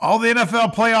All the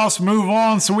NFL playoffs move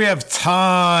on, so we have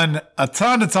a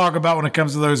ton to talk about when it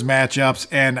comes to those matchups.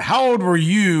 And how old were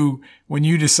you when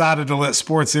you decided to let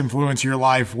sports influence your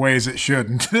life ways it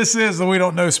shouldn't? This is the We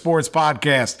Don't Know Sports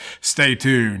podcast. Stay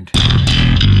tuned.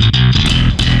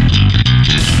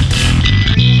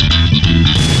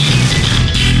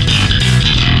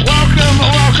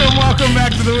 Welcome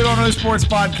back to the We Don't Know Sports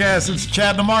podcast. It's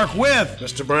Chad and Mark with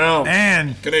Mr. Brown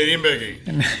and Canadian Biggie.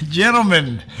 And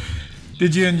gentlemen,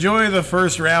 did you enjoy the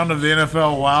first round of the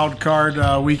NFL wild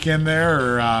card weekend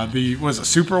there, or was it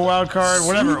Super Wild Card,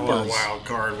 whatever it was? Super Wild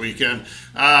Card weekend.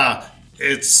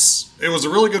 It was a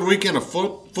really good weekend of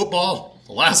football.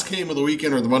 The last game of the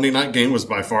weekend, or the Monday night game, was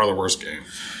by far the worst game.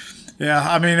 Yeah,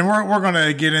 I mean, we're going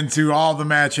to get into all the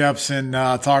matchups and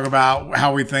talk about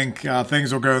how we think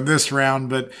things will go this round,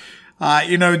 but.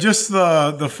 Just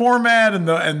the format and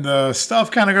the stuff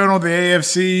kind of going on with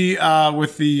the AFC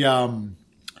with the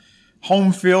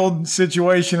home field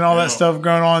situation and all that stuff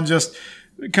going on. Just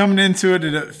coming into it,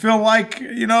 did it feel like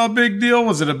a big deal?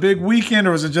 Was it a big weekend,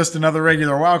 or was it just another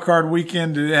regular wild card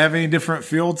weekend? Did it have any different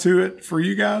feel to it for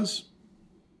you guys?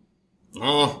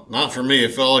 Oh, not for me.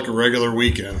 It felt like a regular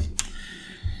weekend.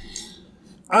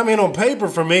 I mean, on paper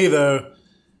for me though,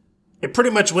 it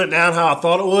pretty much went down how I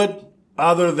thought it would.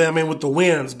 Other than, with the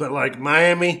wins, but like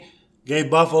Miami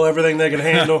gave Buffalo everything they could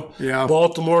handle. Yeah.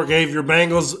 Baltimore gave your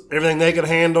Bengals everything they could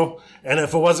handle. And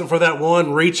if it wasn't for that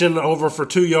one reaching over for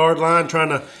 2-yard line, trying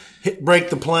to break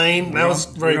the plane, that was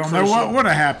very crucial. Know what would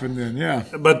have happened then, yeah.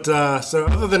 But so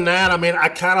other than that, I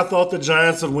kind of thought the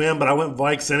Giants would win, but I went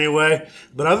Vikes anyway.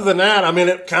 But other than that,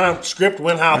 it kind of script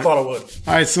went how I thought it would.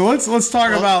 All right, so let's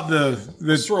talk about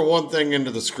Let's throw one thing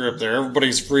into the script there.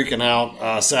 Everybody's freaking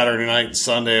out Saturday night and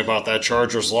Sunday about that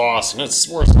Chargers loss, and it's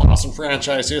the worst loss in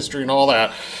franchise history and all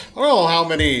that. I don't know how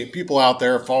many people out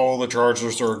there follow the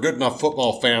Chargers or are good enough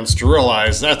football fans to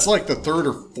realize that's like the third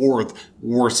or fourth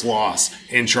worst loss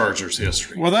in Chargers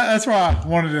history. Well, that's where I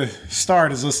wanted to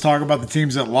start, is let's talk about the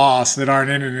teams that lost, that aren't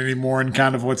in it anymore, and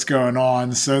kind of what's going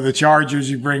on. So the Chargers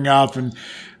you bring up, and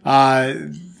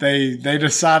they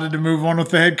decided to move on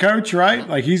with the head coach, right?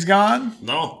 Like, he's gone?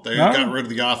 No, they got rid of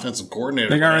the offensive coordinator.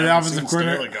 They got rid of the offensive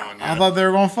coordinator. I thought they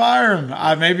were going to fire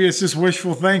him. Maybe it's just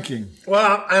wishful thinking.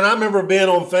 Well, and I remember being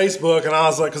on Facebook, and I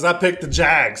was like, because I picked the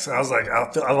Jags. I was like,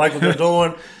 I like what they're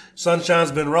doing.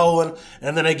 Sunshine's been rolling,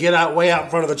 and then they get way out in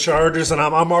front of the Chargers, and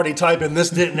I'm already typing this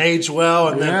didn't age well,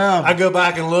 and then I go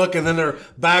back and look, and then they're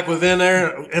back within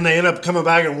there, and they end up coming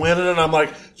back and winning, and I'm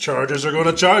like, Chargers are going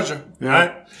to charge them,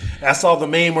 right? I saw the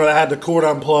meme where they had the cord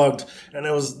unplugged, and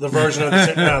it was the version of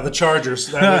the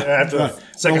Chargers after the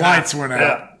second the lights went out.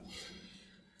 Yeah.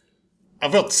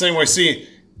 I felt the same way. See,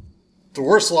 the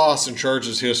worst loss in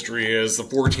Chargers history is the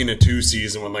 14-2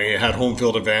 season when they had home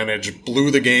field advantage,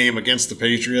 blew the game against the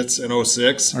Patriots in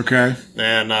 2006. Okay.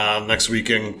 And next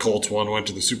weekend, Colts went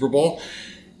to the Super Bowl.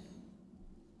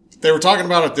 They were talking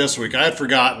about it this week. I had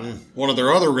forgotten one of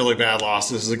their other really bad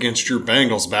losses against your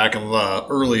Bengals back in the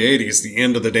early 80s, the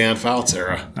end of the Dan Fouts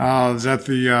era. Oh, is that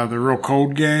the real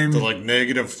cold game? The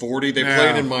 -40. They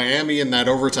played in Miami in that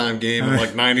overtime game in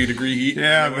 90-degree heat.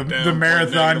 Yeah, the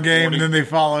marathon game, and then they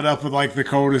followed up with the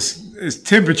coldest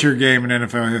temperature game in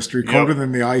NFL history, colder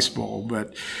than the Ice Bowl.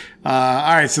 But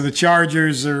all right, so the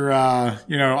Chargers are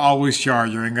always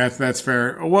charging. That's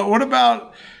fair. What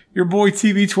about your boy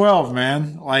TB12,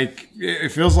 man? Like,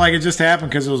 it feels like it just happened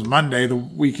because it was Monday. The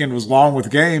weekend was long with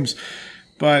games.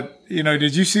 But,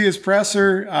 did you see his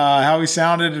presser, how he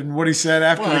sounded and what he said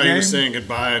after the game? He was saying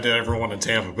goodbye to everyone in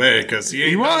Tampa Bay because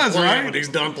he was playing, but he's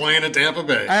done playing at Tampa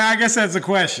Bay. I guess that's the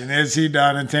question. Is he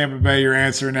done in Tampa Bay? You're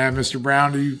answering that, Mr.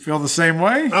 Brown. Do you feel the same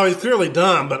way? Oh, he's clearly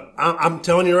done. But I'm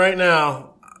telling you right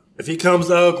now, if he comes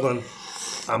to Oakland,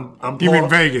 I'm pulling. You mean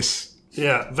Vegas?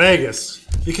 Yeah, Vegas.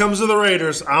 If he comes to the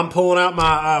Raiders, I'm pulling out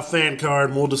my fan card,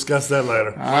 and we'll discuss that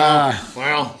later.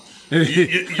 Well,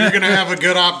 you're going to have a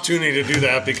good opportunity to do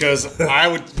that because I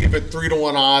would give it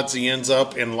 3-1 odds he ends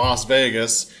up in Las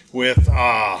Vegas with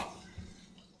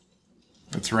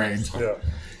That's right. Yeah.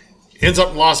 Ends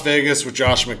up in Las Vegas with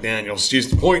Josh McDaniels. He's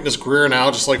the point in his career now,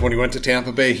 just like when he went to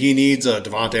Tampa Bay, he needs a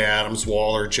Devontae Adams,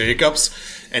 Waller, Jacobs,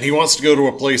 and he wants to go to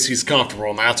a place he's comfortable,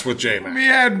 and that's with J-Mac. He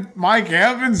had Mike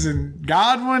Evans and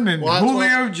Godwin and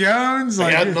Julio Jones.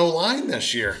 They had no line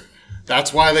this year.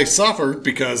 That's why they suffered,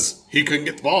 because he couldn't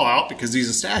get the ball out because he's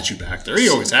a statue back there. He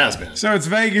always has been. So it's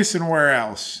Vegas, and where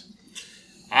else?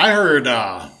 I heard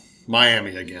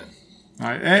Miami again.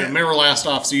 Right. Remember last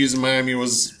offseason, Miami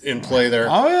was in play there.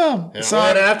 Oh, yeah. So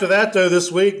after that, though,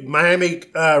 this week, Miami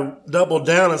doubled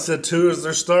down and said Tua is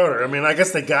their starter. I mean, I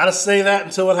guess they got to say that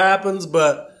until it happens,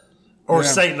 but Or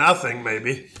say nothing,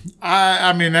 maybe.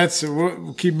 I mean,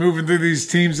 we'll keep moving through these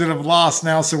teams that have lost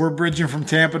now. So we're bridging from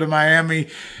Tampa to Miami.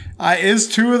 Is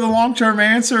Tua the long-term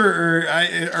answer,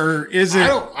 or is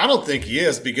it? I don't think he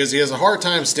is, because he has a hard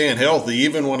time staying healthy,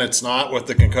 even when it's not with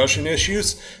the concussion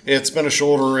issues. It's been a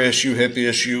shoulder issue, hip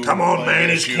issue. Come on, man.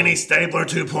 He's Kenny Stabler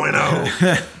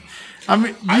 2.0. I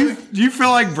mean, do you feel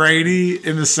like Brady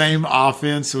in the same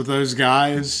offense with those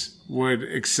guys would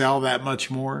excel that much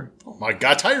more? Oh my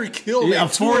God, Tyreek Hill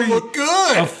makes Tua look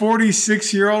good. A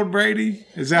 46-year-old Brady?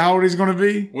 Is that how old he's going to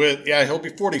be? He'll be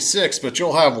 46, but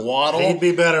you'll have Waddle. He'd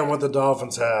be better than what the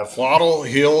Dolphins have. Waddle,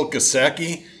 Hill,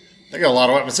 Gesicki. They got a lot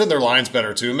of weapons. And their line's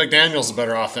better, too. McDaniel's a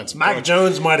better offensive Mac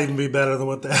Jones might even be better than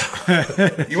what they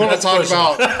have. You want to talk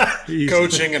about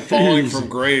coaching and falling from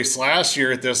grace? Last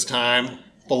year at this time,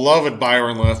 beloved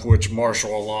Byron Leftwich,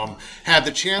 Marshall alum, had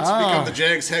the chance to become the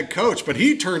Jags head coach, but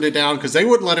he turned it down because they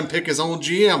wouldn't let him pick his own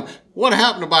GM. What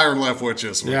happened to Byron Leftwich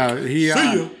this week? Yeah,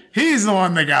 he's the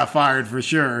one that got fired for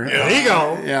sure. Yeah, he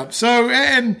gone. Yeah. So,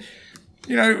 and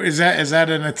is that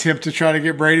an attempt to try to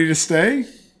get Brady to stay?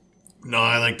 No,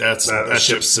 I think that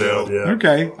ship's sailed. Yeah.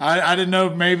 Okay, I didn't know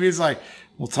if maybe it's like,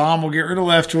 well, Tom, we'll get rid of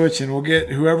Leftwich and we'll get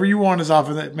whoever you want is off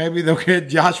of that. Maybe they'll get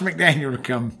Josh McDaniel to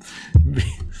come.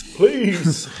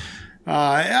 Please. All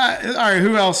right,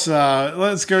 who else?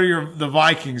 Let's go to the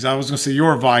Vikings. I was going to say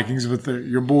your Vikings, but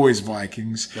your boys'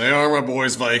 Vikings. They are my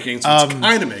boys' Vikings, which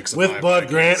kind of makes them with Bud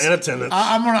Grant in attendance.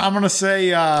 I'm gonna say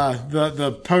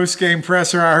the post game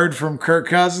presser I heard from Kirk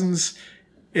Cousins.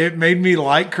 It made me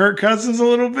like Kirk Cousins a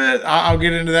little bit. I'll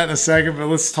get into that in a second, but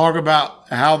let's talk about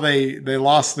how they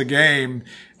lost the game.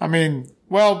 I mean,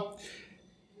 well,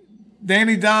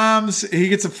 Danny Dimes, he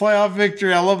gets a playoff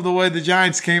victory. I love the way the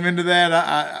Giants came into that.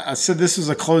 I said this was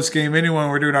a close game anyway when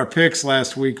we were doing our picks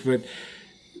last week, but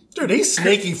dude, he's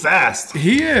sneaky fast.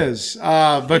 He is.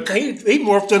 But he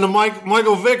morphed into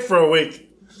Michael Vick for a week.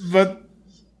 But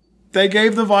they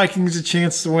gave the Vikings a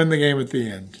chance to win the game at the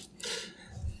end.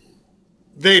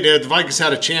 They did. The Vikings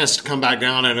had a chance to come back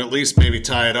down and at least maybe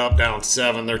tie it up down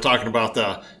 7. They're talking about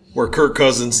where Kirk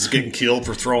Cousins is getting killed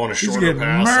for throwing a shorter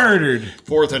pass. Murdered.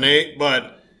 4th and 8.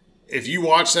 But if you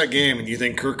watch that game and you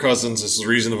think Kirk Cousins is the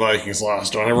reason the Vikings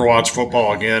lost, don't ever watch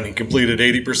football again. He completed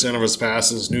 80% of his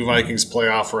passes. New Vikings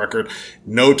playoff record.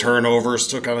 No turnovers.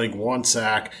 Took, I think, 1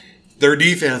 sack. Their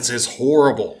defense is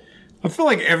horrible. I feel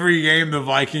like every game the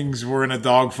Vikings were in a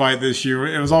dogfight this year.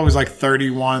 It was always like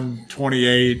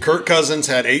 31-28. Kirk Cousins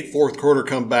had 8 fourth-quarter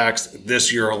comebacks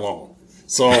this year alone.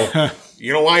 So,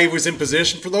 you know why he was in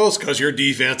position for those? Because your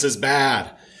defense is bad.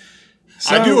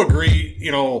 So, I do agree,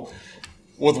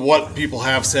 with what people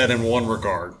have said in one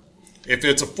regard. If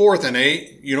it's a 4th and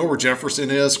 8, you know where Jefferson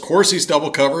is. Of course, he's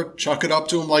double covered. Chuck it up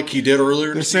to him like he did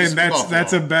earlier. They're saying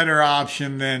that's a better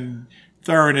option than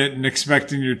throwing it and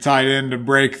expecting your tight end to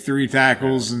break 3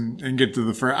 tackles and get to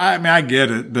the first. I mean, I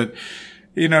get it, but,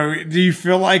 do you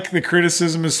feel like the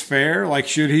criticism is fair? Like,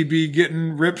 should he be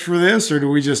getting ripped for this, or do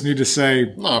we just need to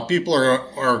say... No, people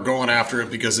are going after it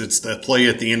because it's the play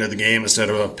at the end of the game instead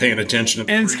of paying attention to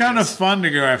the And it's kind of fun to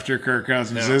go after Kirk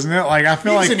Cousins, isn't it? Like, I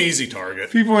feel he's like... an easy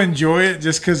target. People enjoy it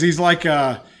just because he's like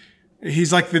the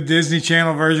Disney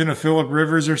Channel version of Phillip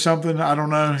Rivers or something. I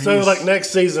don't know. So, like, next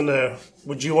season,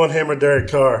 would you want him or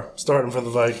Derek Carr starting for the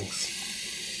Vikings?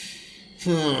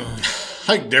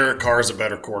 I think Derek Carr is a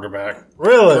better quarterback.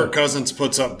 Really? Kirk Cousins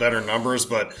puts up better numbers,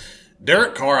 but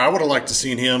Derek Carr, I would have liked to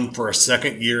seen him for a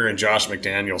second year in Josh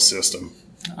McDaniel's system.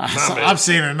 I've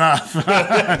seen enough.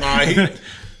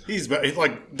 He's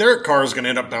like Derek Carr is going to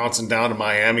end up bouncing down to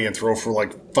Miami and throw for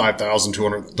like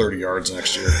 5,230 yards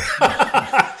next year.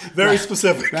 Very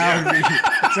specific.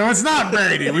 So it's not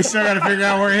Brady. We still got to figure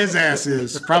out where his ass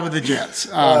is. Probably the Jets.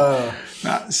 All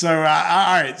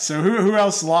right. So who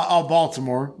else?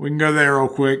 Baltimore. We can go there real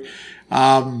quick.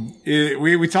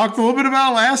 We talked a little bit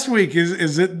about it last week.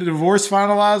 Is it the divorce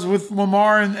finalized with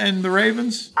Lamar and the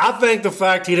Ravens? I think the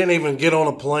fact he didn't even get on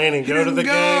a plane and go to the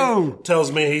game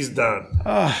tells me he's done.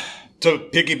 To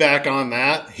piggyback on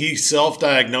that, he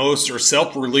self-diagnosed or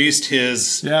self-released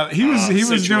his he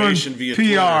was doing via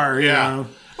PR. Yeah.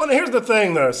 Well, here's the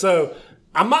thing, though. So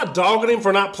I'm not dogging him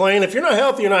for not playing. If you're not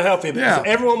healthy, you're not healthy. Because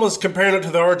everyone was comparing it to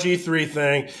the RG3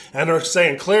 thing, and they're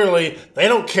saying clearly they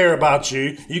don't care about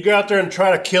you. You go out there and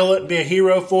try to kill it, be a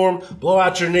hero for them, blow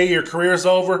out your knee, your career's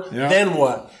over. Yeah. Then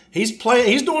what? He's playing.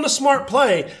 He's doing a smart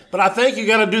play, but I think you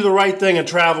got to do the right thing and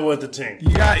travel with the team.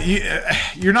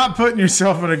 You're not putting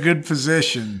yourself in a good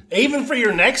position, even for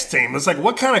your next team. It's like,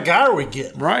 what kind of guy are we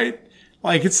getting? Right.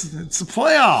 Like it's the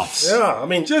playoffs. Yeah, I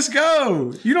mean, Just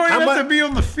go. You don't even have to be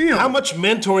on the field. how much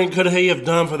mentoring could he have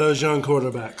done for those young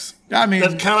quarterbacks? I mean,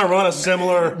 That kind of run a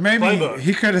similar maybe playbook.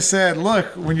 he could have said, "Look,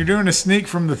 when you're doing a sneak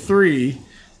from the 3,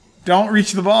 don't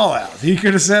reach the ball out." He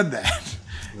could have said that,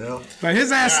 Yeah. but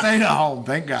his ass stayed at home.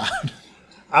 Thank God.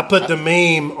 I put the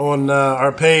meme on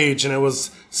our page, and it was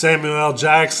Samuel L.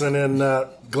 Jackson in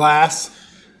Glass.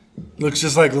 Looks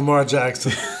just like Lamar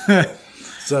Jackson.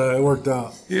 So it worked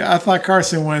out. Yeah, I thought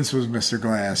Carson Wentz was Mr.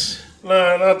 Glass.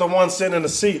 No, not the one sitting in the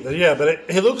seat. Yeah, but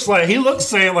he looks like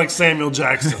Samuel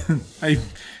Jackson. I'm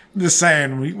just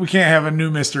saying, we can't have a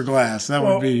new Mr. Glass. That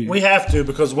Well, would be. we have to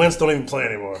because Wentz don't even play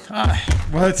anymore.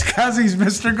 Well, it's because he's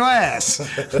Mr. Glass.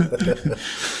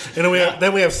 And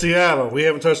then we have Seattle. We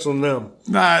haven't touched on them.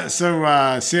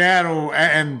 So Seattle,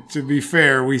 and to be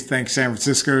fair, we think San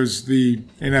Francisco's the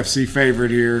NFC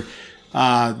favorite here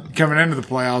coming into the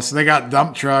playoffs. So they got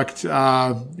dump trucked. Hey,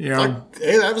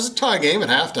 that was a tie game at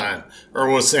halftime. Or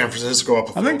was San Francisco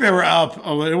up? I think they were up.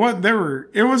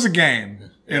 It was a game,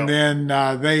 and then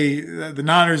the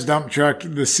Niners dump trucked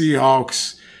the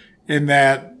Seahawks in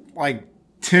that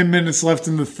 10 minutes left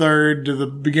in the third to the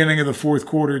beginning of the fourth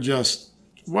quarter. Just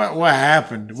what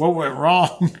happened? What went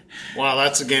wrong? Wow,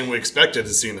 that's a game we expected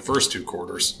to see in the first 2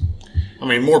 quarters. I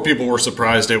mean, more people were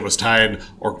surprised it was tied,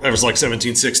 or it was like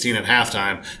 17-16 at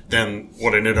halftime, than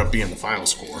what ended up being the final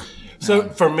score. So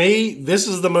for me, this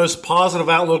is the most positive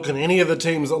outlook in any of the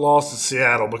teams that lost to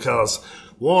Seattle because,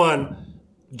 one,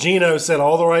 Geno said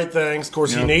all the right things. Of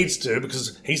course, he needs to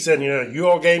because he said, you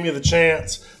all gave me the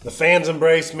chance. The fans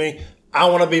embraced me. I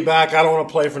want to be back. I don't want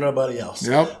to play for nobody else.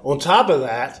 Yep. On top of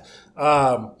that,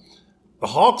 the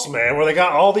Hawks, man, where they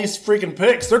got all these freaking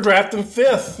picks, they're drafting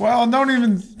 5th. Well,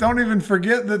 don't even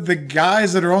forget that the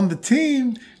guys that are on the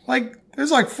team,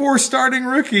 there's 4 starting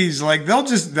rookies.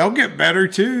 They'll get better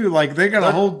too. They got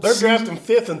a whole. They're drafting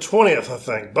 5th and 20th, I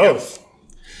think, both.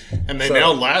 And they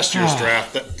nailed last year's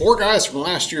draft. That 4 guys from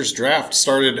last year's draft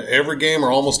started every game or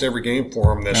almost every game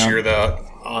for them this year. The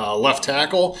left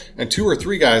tackle and 2 or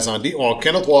 3 guys on defense. Well,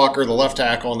 Kenneth Walker, the left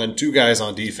tackle, and then 2 guys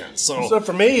on defense. So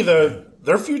for me,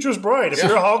 their future's bright. If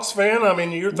you're a Hawks fan, I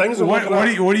mean, your things are looking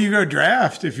up. What do you go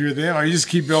draft if you're them? Or you just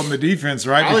keep building the defense,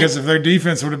 right? Because if their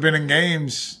defense would have been in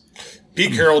games.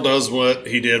 Pete Carroll does what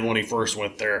he did when he first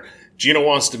went there. Geno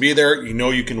wants to be there.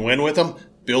 You can win with him.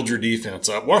 Build your defense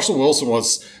up. Russell Wilson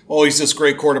he's this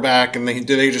great quarterback, and they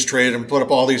just traded him, put up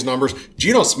all these numbers.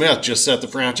 Geno Smith just set the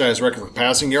franchise record for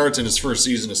passing yards in his first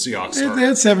season as Seahawks starter. They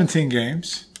had 17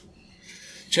 games.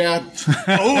 Chad,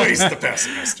 always the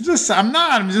pessimist.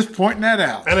 I'm just pointing that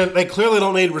out. And they clearly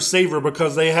don't need receiver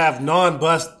because they have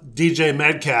non-bust DJ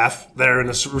Metcalf there in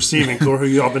the receiving core who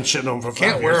y'all been shitting on for 5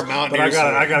 years. Can't wear a Mountaineer.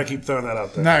 But I got to keep throwing that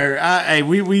out there. No,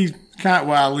 we can't.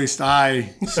 Well, at least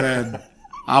I said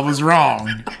I was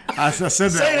wrong. I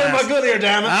said that. Say it in my good ear,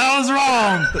 damn it. I was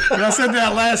wrong. But I said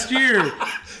that last year.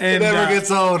 And, it never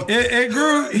gets old. It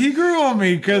grew. He grew on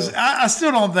me because I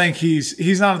still don't think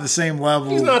he's not at the same level.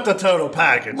 He's not the total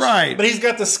package, right? But he's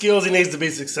got the skills he needs to be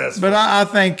successful. But I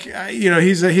think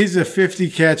he's a 50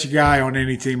 catch guy on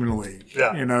any team in the league.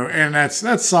 Yeah. And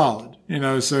that's solid.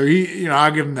 So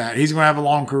I'll give him that. He's going to have a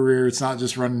long career. It's not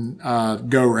just running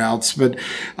go routes, but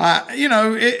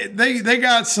they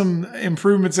got some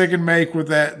improvements they can make with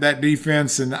that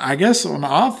defense, and I guess on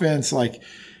the offense,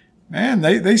 man,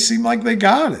 they seem like they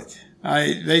got it.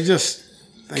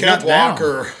 Kenneth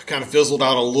Walker kind of fizzled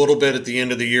out a little bit at the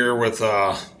end of the year with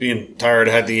being tired,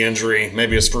 had the injury,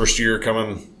 maybe his first year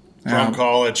coming from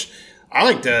college. I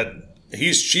like that.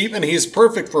 He's cheap and he's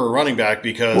perfect for a running back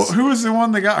because... Well, who was the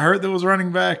one that got hurt that was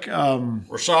running back?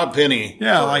 Rashad Penny.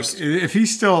 Yeah, first. if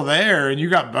he's still there and you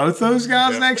got both those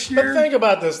guys next year... But think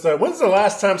about this, though. When's the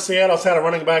last time Seattle's had a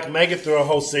running back make it through a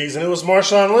whole season? It was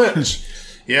Marshawn Lynch.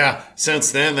 Yeah, since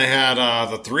then they had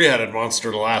the 3-headed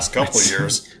monster the last couple of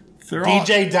years.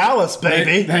 DJ Dallas,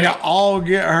 baby. They all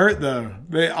get hurt, though.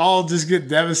 They all just get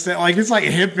devastated. It's like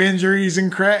hip injuries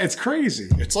and crap. It's crazy.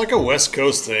 It's like a West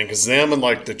Coast thing because them and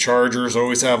the Chargers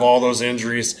always have all those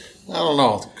injuries. I don't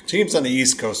know. Teams on the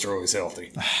East Coast are always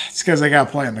healthy. It's because they got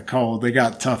to play in the cold. They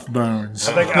got tough bones.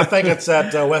 I think it's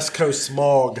that West Coast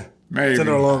smog. Maybe. It's in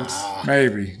their lungs.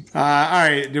 Maybe. All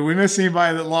right. Did we miss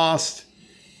anybody that lost?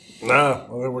 No,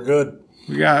 we're good.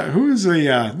 We got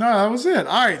no, that was it.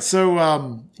 All right,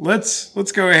 so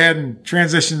let's go ahead and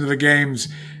transition to the games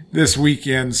this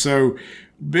weekend. So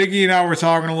Biggie and I were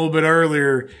talking a little bit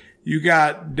earlier. You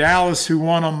got Dallas, who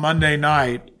won on Monday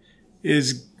night,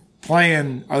 is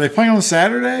playing. Are they playing on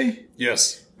Saturday?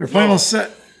 Yes, they're playing on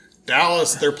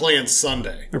Dallas. They're playing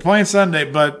Sunday. They're playing Sunday,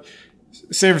 but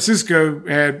San Francisco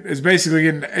is basically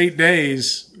getting 8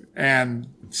 days, and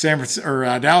San Francisco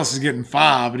or Dallas is getting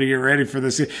 5 to get ready for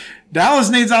this. Dallas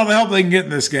needs all the help they can get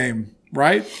in this game,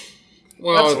 right?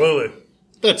 Well, Absolutely.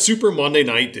 that Super Monday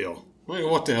night deal. I mean,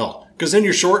 what the hell? Because then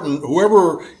you're shorting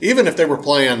whoever, even if they were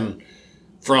playing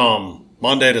from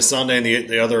Monday to Sunday and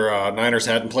the other Niners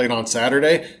hadn't played on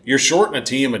Saturday, you're shorting a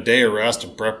team a day of rest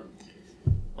and prep.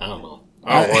 I don't know.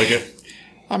 I don't like it.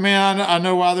 I mean, I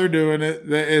know why they're doing it.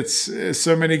 It's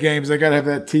so many games. They got to have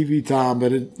that TV time,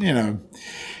 but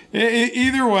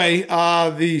either way,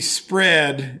 the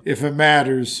spread, if it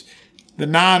matters, the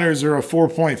Niners are a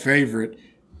 4-point favorite.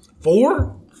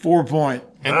 4? 4-point.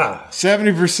 And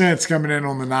 70% is coming in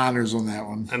on the Niners on that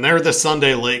one. And they're the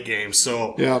Sunday late game.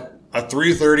 So a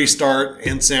 3:30 start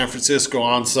in San Francisco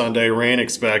on Sunday, rain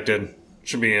expected.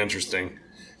 Should be interesting.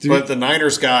 But the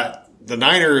Niners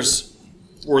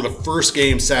were the first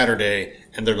game Saturday,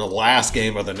 and they're the last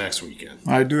game of the next weekend.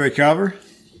 All right, do they cover?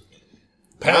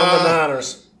 Pound the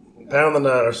Niners. Pound the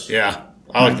Niners. Yeah,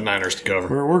 I like the Niners to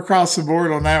cover. We're across the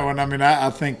board on that one. I mean,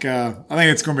 I think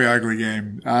it's going to be an ugly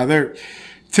game.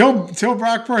 Till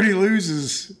Brock Purdy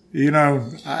loses,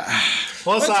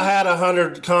 Plus, I had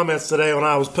 100 comments today when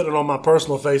I was putting it on my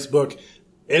personal Facebook.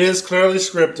 It is clearly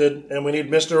scripted, and we need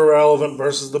Mr. Irrelevant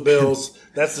versus the Bills.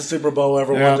 That's the Super Bowl,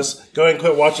 everyone. Yeah. Just go ahead and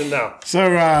quit watching now.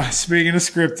 So, speaking of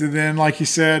scripted, then, like you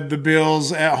said, the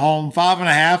Bills at home,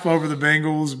 5.5 over the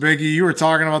Bengals. Biggie, you were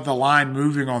talking about the line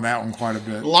moving on that one quite a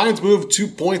bit. The Lions moved 2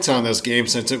 points on this game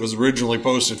since it was originally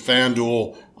posted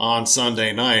FanDuel on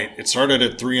Sunday night. It started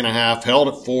at 3.5, held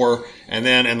at 4, and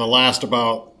then in the last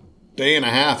about day and a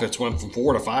half, it's went from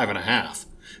 4 to 5.5.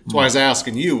 That's why I was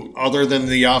asking you, other than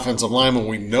the offensive linemen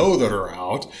we know that are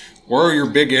out, where are your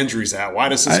big injuries at? Why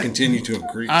does this continue to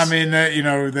increase? I mean,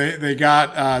 they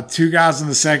got 2 guys in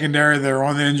the secondary. They're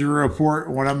on the injury report.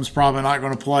 One of them's probably not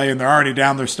going to play, and they're already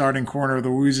down their starting corner of the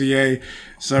Wouzier.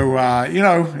 So,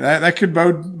 that could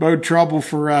bode trouble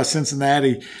for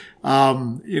Cincinnati.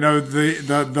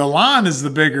 The line is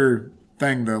the bigger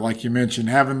thing, though, like you mentioned.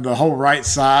 Having the whole right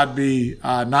side be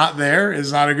not there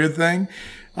is not a good thing.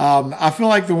 I feel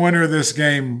like the winner of this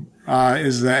game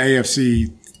is the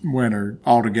AFC winner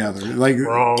altogether.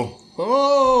 Wrong.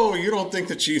 Oh, you don't think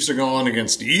the Chiefs are going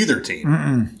against either team?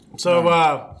 Mm-mm. So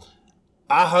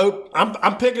I hope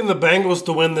I'm picking the Bengals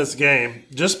to win this game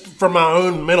just for my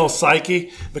own mental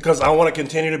psyche because I want to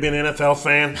continue to be an NFL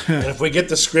fan. And if we get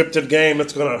the scripted game,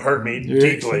 it's going to hurt me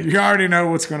deeply. You already know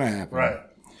what's going to happen, Right?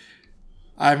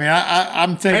 I mean,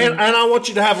 I'm thinking, and I want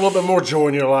you to have a little bit more joy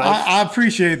in your life. I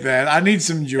appreciate that. I need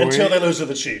some joy Until they lose to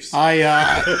the Chiefs.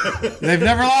 They've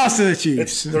never lost to the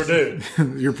Chiefs. They're due.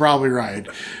 You're probably right.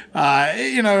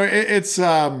 It's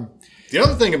the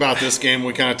other thing about this game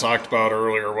we kind of talked about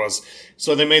earlier was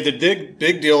so they made the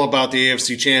big deal about the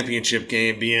AFC Championship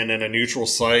game being in a neutral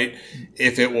site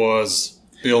if it was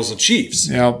Bills and Chiefs.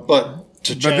 Yeah. But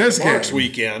this Mark's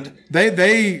weekend,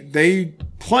 they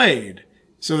played.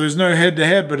 So there's no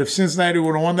head-to-head, but if Cincinnati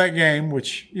would have won that game,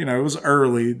 which, it was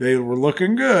early, they were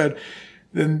looking good,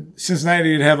 then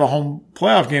Cincinnati would have a home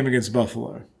playoff game against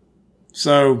Buffalo.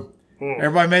 So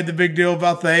everybody made the big deal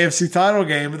about the AFC title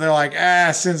game, but they're like,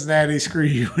 Cincinnati, screw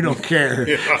you, we don't care.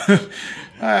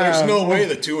 There's no way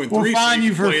the 2 and 3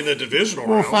 seed play in the divisional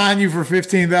round. We'll fine you for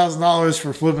 $15,000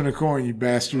 for flipping a coin, you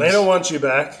bastards. They don't want you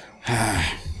back.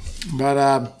 But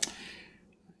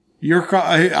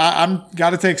I'm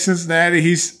got to take Cincinnati.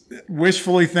 He's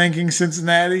wishfully thinking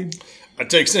Cincinnati. I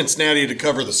take Cincinnati to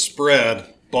cover the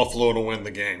spread. Buffalo to win the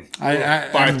game.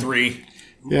 5-3.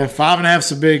 Yeah, 5.5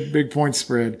 is a big point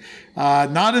spread.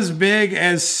 Not as big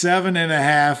as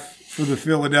 7.5 for the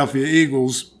Philadelphia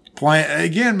Eagles. Playing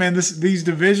again, man. These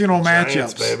divisional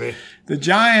Giants, matchups, baby. The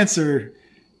Giants are.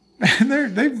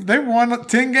 They've won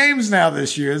 10 games now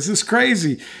this year. This is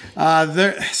crazy.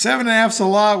 7.5's a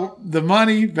lot. The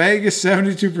money, Vegas,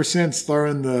 72% is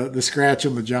throwing the scratch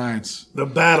on the Giants. The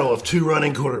battle of 2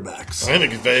 running quarterbacks. I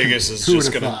think Vegas is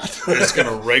just going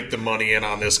to rake the money in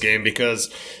on this game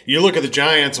because you look at the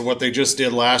Giants and what they just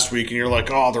did last week, and you're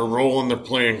like, oh, they're rolling, they're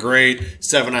playing great.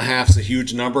 7.5 is a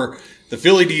huge number. The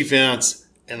Philly defense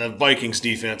and the Vikings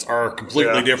defense are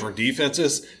completely different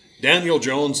defenses. Daniel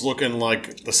Jones looking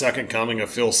like the second coming of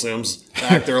Phil Simms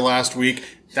back there last week.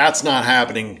 That's not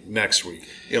happening next week.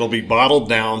 It'll be bottled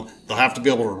down. They'll have to be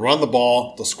able to run the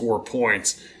ball to score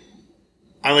points.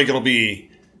 I think it'll be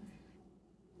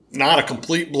not a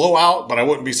complete blowout, but I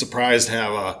wouldn't be surprised to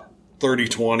have a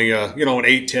 30-20, an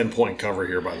 8-10 point cover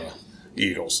here by the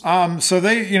Eagles. So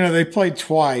they played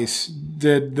twice.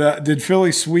 Did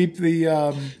Philly sweep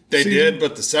the They season? did,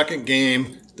 but the second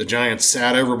game, the Giants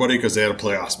sat everybody because they had a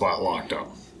playoff spot locked up.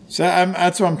 So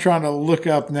that's what I'm trying to look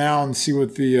up now and see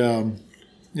what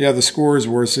the scores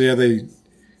were. So they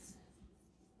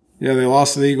Yeah, they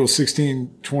lost to the Eagles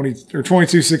 16-20 or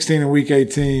 22-16 in Week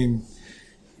 18.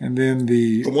 And then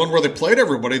the one where they played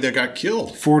everybody that got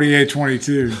killed.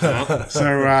 48-22.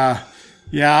 So,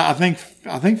 yeah, I think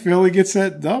Philly gets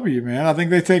that W, man. I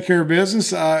think they take care of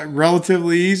business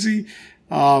relatively easy.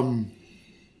 I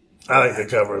think they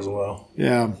cover as well.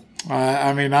 Yeah.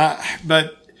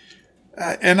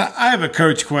 And I have a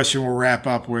coach question we'll wrap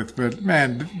up with, but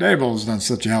man, Daboll's done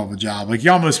such a hell of a job. Like,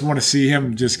 you almost want to see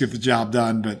him just get the job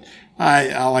done, but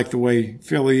I like the way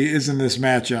Philly is in this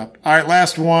matchup. All right,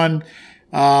 last one.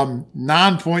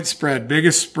 9-point spread,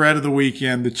 biggest spread of the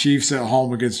weekend. The Chiefs at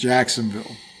home against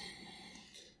Jacksonville.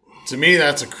 To me,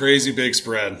 that's a crazy big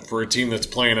spread for a team that's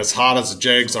playing as hot as the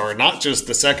Jags are. Not just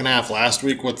the second half last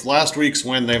week. With last week's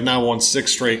win, they've now won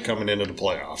 6 straight coming into the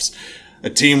playoffs. A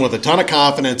team with a ton of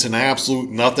confidence and absolute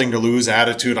nothing to lose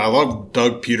attitude. I love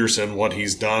Doug Peterson, what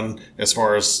he's done as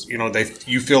far as,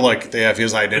 you feel like they have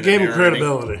his identity. It gave him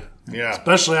credibility. Yeah.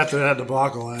 Especially after that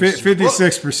debacle last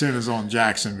 56% is on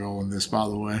Jacksonville in this, by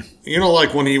the way.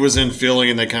 Like when he was in Philly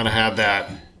and they kind of had that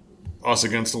us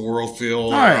against the world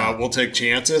feel, we'll take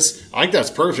chances. I think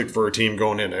that's perfect for a team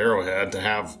going into Arrowhead to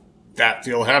have that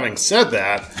feel. Having said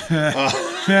that,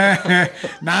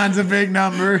 9's a big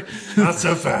number. Not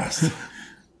so fast.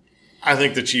 I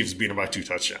think the Chiefs beat them by 2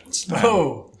 touchdowns.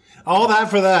 Oh, all that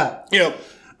for that. Yep.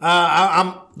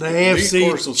 I'm the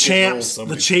AFC champs.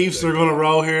 The Chiefs are going to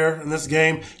roll here in this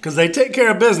game because they take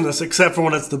care of business, except for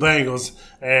when it's the Bengals,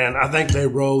 and I think they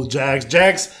roll the Jags.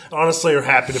 Jags honestly are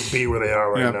happy to be where they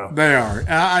are right now. They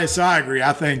are. So I agree.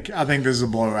 I think this is a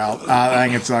blowout. I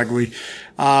think it's ugly.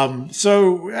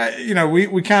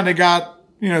 We kind of got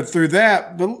through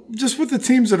that, but just with the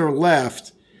teams that are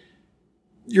left,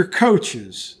 your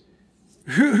coaches.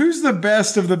 Who's the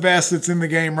best of the best that's in the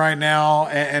game right now,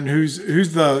 and who's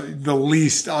the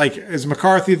least? Like, is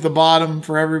McCarthy at the bottom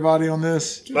for everybody on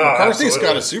this? McCarthy's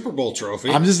got a Super Bowl trophy.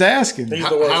 I'm just asking.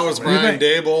 How is Brian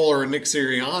Dable or Nick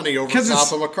Sirianni over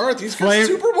top of McCarthy? He's got a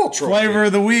Super Bowl trophy. Flavor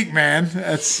of the week, man.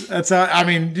 That's how. I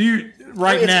mean, do you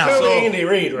now? Andy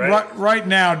Reid, right? Right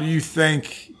now, do you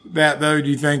think that though? Do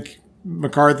you think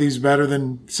McCarthy's better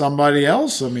than somebody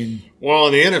else? I mean. Well,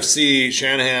 in the NFC,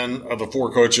 Shanahan, of the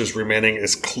 4 coaches remaining,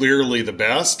 is clearly the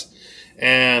best.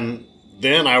 And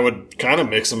then I would kind of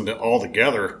mix them all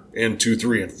together in 2,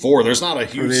 3, and 4. There's not a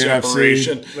huge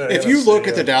separation. If you look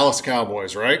at the Dallas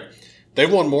Cowboys, right?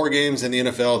 They've won more games in the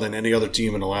NFL than any other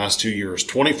team in the last 2 years.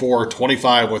 24,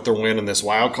 25 with their win in this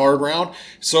wild card round.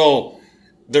 So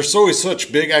there's always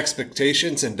such big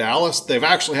expectations in Dallas. They've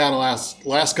actually had a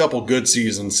last couple good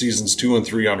seasons 2 and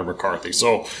 3 under McCarthy.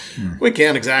 So we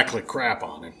can't exactly crap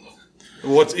on him.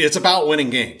 It's about winning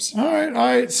games. All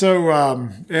right. So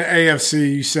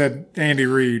AFC, you said Andy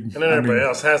Reid. And then everybody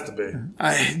else has to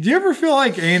be. Do you ever feel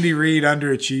like Andy Reid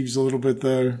underachieves a little bit,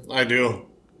 though? I do.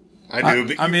 I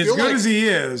mean, as good as he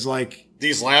is, like...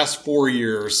 These last 4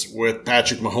 years with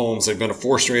Patrick Mahomes, they've been to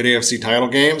 4 straight AFC title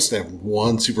games. They have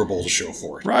 1 Super Bowl to show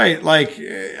for it. Right. Like,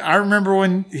 I remember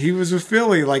when he was with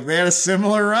Philly, like, they had a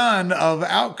similar run of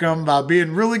outcome by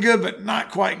being really good, but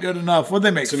not quite good enough. What'd they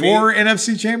make? 4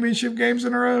 NFC championship games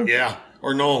in a row? Yeah.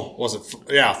 Or no, was it?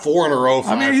 Yeah, 4 in a row.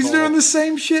 5 he's doing the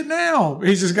same shit now.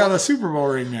 He's just got a Super Bowl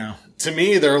ring now. To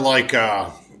me, they're like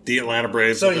the Atlanta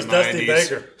Braves so of the 90s. So he's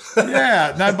Dusty Baker.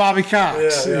 Yeah, not Bobby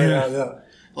Cox. Yeah.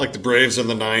 Like the Braves in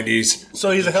the 90s.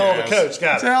 So he's a hell of a coach. Got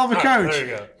it. He's a hell of a coach. There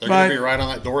you go. They're going to be right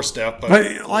on that doorstep. But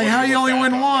like, how you only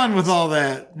win 1 with all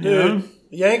that? Dude,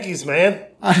 Yankees, man.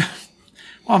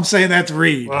 I'm saying that's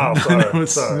Reid. Oh,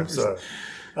 sorry.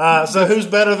 So who's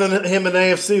better than him in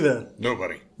AFC then?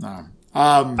 Nobody. No.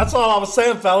 That's all I was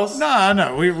saying, fellas.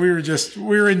 No. We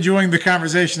were enjoying the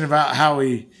conversation about how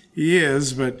he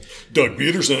is, but Doug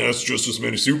Peterson has just as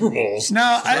many Super Bowls.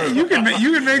 No, you can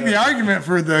make the argument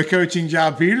for the coaching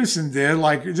job Peterson did.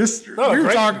 Like, just we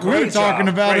were talking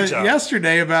about it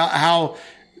yesterday about how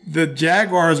the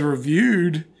Jaguars were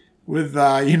viewed with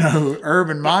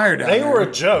Urban Meyer down there. They were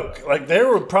a joke. Like, they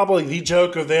were probably the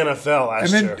joke of the NFL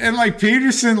last year. And like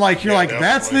Peterson, like you're like,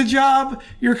 that's the job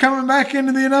you're coming back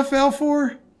into the NFL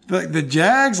for? The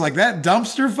Jags, like that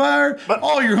dumpster fire. But,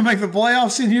 you're going to make the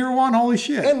playoffs in year 1? Holy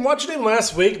shit. And watching him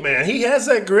last week, man, he has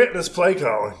that grit in his play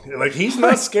calling. Like, he's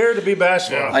not scared to be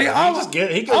bashful. Like,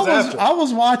 he goes after it. I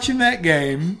was watching that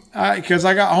game because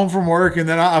I got home from work and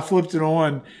then I flipped it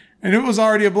on and it was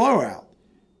already a blowout.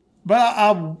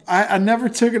 But I never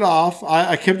took it off.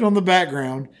 I kept it on the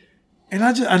background. And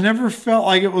I never felt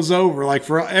like it was over. Like,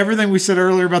 for everything we said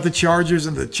earlier about the Chargers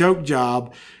and the choke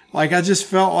job, Like, I just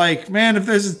felt like, man, if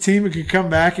there's a team that could come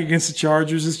back against the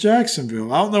Chargers, it's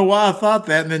Jacksonville. I don't know why I thought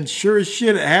that. And then sure as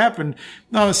shit, it happened.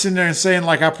 I was sitting there and saying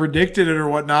like I predicted it or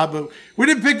whatnot, but we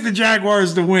didn't pick the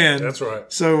Jaguars to win. That's right.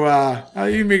 So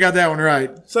you and me got that one right.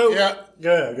 So, Yeah.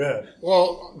 Go ahead.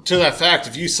 Well, to that fact,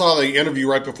 if you saw the interview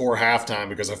right before halftime,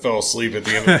 because I fell asleep at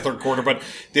the end of the third quarter, but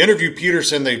the interview,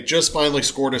 Peterson, they just finally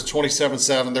scored us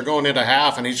 27-7. They're going into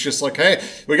half, and he's just like, hey,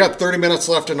 we got 30 minutes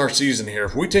left in our season here.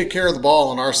 If we take care of the ball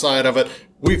on our side of it,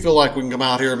 we feel like we can come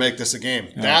out here and make this a game.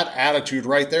 Yeah. That attitude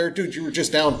right there, dude, you were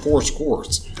just down 4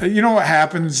 scores. You know what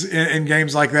happens in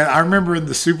games like that? I remember in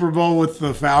the Super Bowl with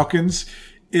the Falcons,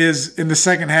 is in the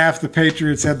second half, the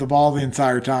Patriots had the ball the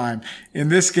entire time. In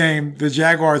this game, the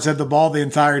Jaguars had the ball the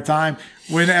entire time.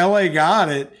 When LA got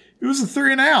it, it was a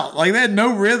 3-and-out. Like, they had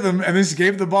no rhythm, and just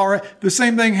gave the ball right. The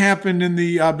same thing happened in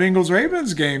the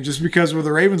Bengals-Ravens game, just because where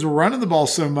the Ravens were running the ball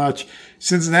so much.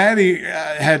 Cincinnati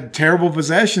had terrible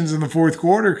possessions in the fourth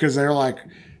quarter because they were like,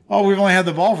 oh, we've only had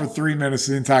the ball for 3 minutes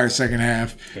the entire second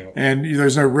half, and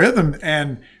there's no rhythm.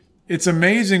 And it's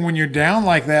amazing when you're down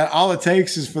like that. All it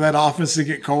takes is for that offense to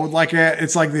get cold like that.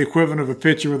 It's like the equivalent of a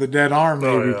pitcher with a dead arm.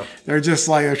 Maybe they're just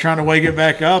like they're trying to wake it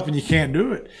back up, and you can't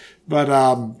do it. But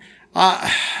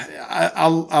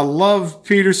I love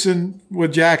Peterson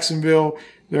with Jacksonville.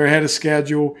 They're ahead of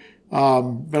schedule.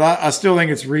 But I still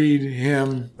think it's Reed,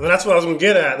 him. Well, that's what I was going to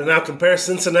get at. And now compare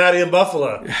Cincinnati and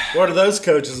Buffalo. Where do those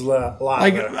coaches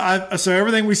lie? So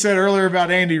everything we said earlier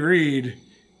about Andy Reid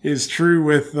is true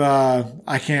with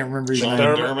I can't remember his name.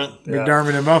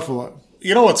 McDermott in Buffalo.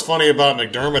 You know what's funny about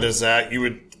McDermott is that you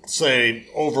would say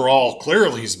overall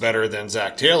clearly he's better than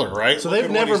Zach Taylor, right? So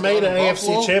they've never made an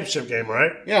AFC championship game,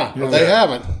 right? Yeah, but they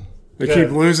haven't. They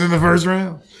keep losing the first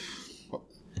round.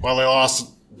 Well, they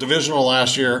lost divisional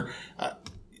last year.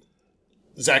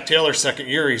 Zach Taylor's second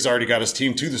year, he's already got his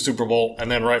team to the Super Bowl and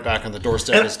then right back on the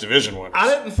doorstep as division winners.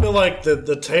 I didn't feel like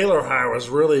the Taylor hire was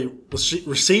really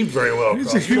received very well.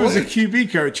 He was a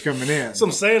QB coach coming in. That's what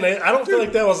I'm saying. I don't feel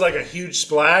like that was like a huge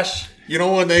splash. You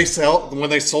know, when they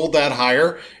sold that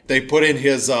hire, they put in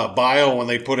his bio when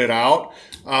they put it out,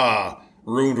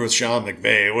 ruined with Sean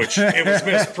McVay, which it was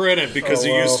misprinted because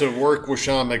he used to work with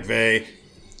Sean McVay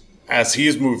as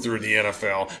he's moved through the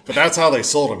NFL. But that's how they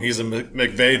sold him. He's a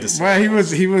McVay descendant. Well,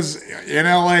 he was in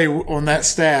LA on that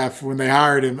staff when they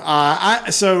hired him.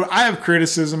 So I have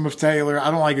criticism of Taylor.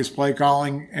 I don't like his play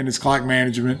calling and his clock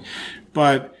management,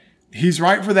 but he's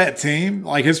right for that team.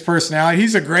 Like his personality,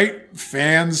 he's a great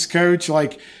fans coach.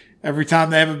 Like every time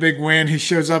they have a big win, he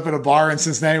shows up at a bar in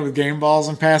Cincinnati with game balls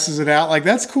and passes it out. Like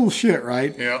that's cool shit,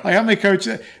 right? Yeah. Like how many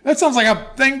coaches? That sounds like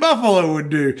a thing Buffalo would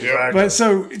do. Yeah. But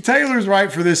so Taylor's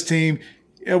right for this team.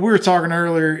 We were talking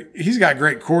earlier. He's got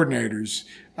great coordinators,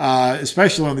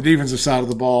 especially on the defensive side of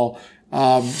the ball.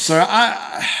 So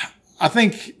I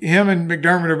think him and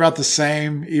McDermott are about the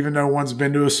same, even though one's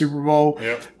been to a Super Bowl.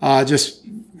 Yep. Just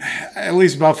at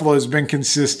least Buffalo's been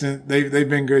consistent. They've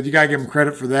been good. You got to give them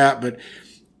credit for that. But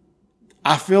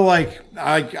I feel like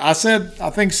I said, I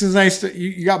think Cincinnati,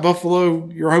 you got Buffalo.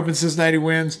 You're hoping Cincinnati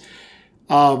wins.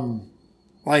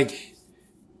 Like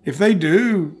if they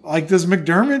do, like does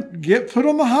McDermott get put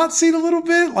on the hot seat a little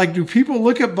bit? Like do people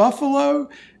look at Buffalo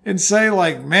and say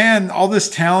like, man, all this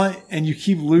talent and you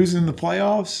keep losing the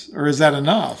playoffs, or is that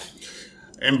enough?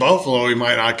 In Buffalo, he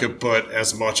might not get put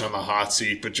as much on the hot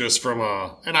seat, but just from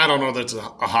and I don't know that's a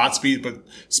hot seat, but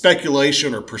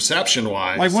speculation or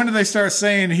perception-wise. Like when do they start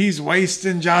saying he's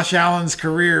wasting Josh Allen's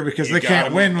career because they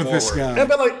can't win with this guy? Yeah,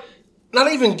 but like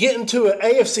not even getting to an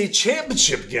AFC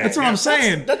championship game. That's what I'm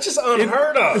saying. That's just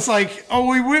unheard of. It's like, oh,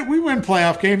 we win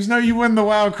playoff games. No, you win the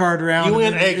wild card round. You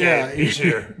win a game each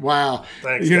year. Wow.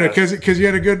 Thanks, because you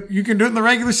had a good. You can do it in the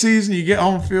regular season. You get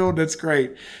home field. That's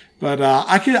great. But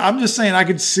I'm just saying, I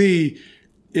could see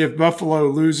if Buffalo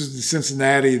loses to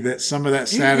Cincinnati that some of that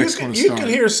static's going to start. You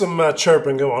could hear some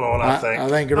chirping going on. I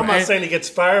think. I'm not saying he gets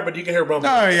fired, but you can hear rumbles.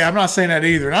 No, yeah, I'm not saying that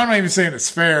either. And I'm not even saying it's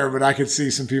fair, but I could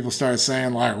see some people start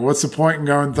saying like, "What's the point in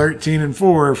going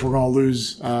 13-4 if we're going to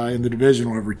lose in the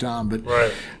divisional every time?" But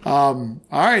right. All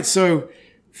right, so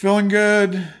feeling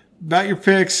good about your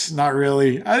picks? Not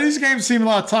really. These games seem a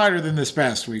lot tighter than this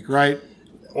past week, right?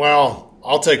 Well,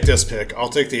 I'll take this pick. I'll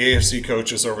take the AFC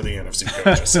coaches over the NFC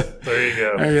coaches. There you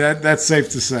go. Hey, that's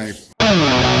safe to say.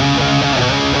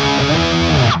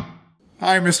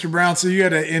 Hi, Mr. Brown. So you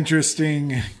had an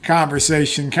interesting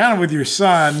conversation kind of with your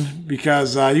son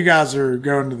because you guys are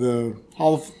going to the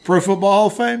Pro Football Hall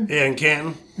of Fame? Yeah, in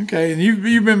Canton. Okay, and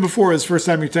you've been before. It's the first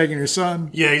time you're taking your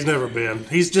son? Yeah, he's never been.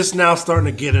 He's just now starting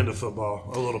to get into football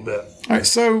a little bit. All right,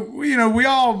 so, we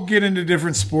all get into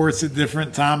different sports at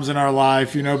different times in our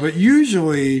life, but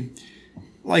usually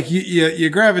like you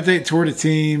gravitate toward a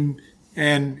team,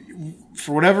 and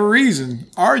for whatever reason,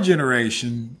 our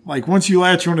generation, like once you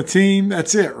latch on a team,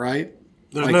 that's it, right?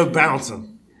 There's like, no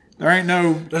bouncing. There ain't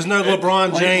no. There's no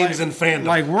LeBron James in fandom.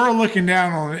 Like we're looking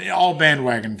down on all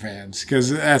bandwagon fans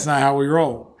because that's not how we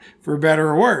roll, for better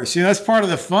or worse. You know, that's part of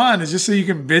the fun. Is just so you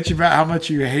can bitch about how much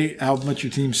you hate, how much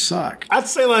your team suck. I'd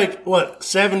say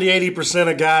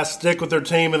 70-80% of guys stick with their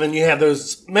team, and then you have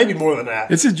those, maybe more than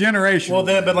that. It's a generation. Well,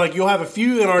 but you'll have a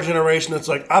few in our generation that's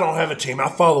like, I don't have a team, I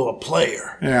follow a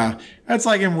player. Yeah, that's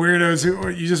like in weirdos who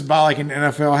you just buy like an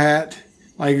NFL hat.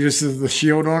 Like just the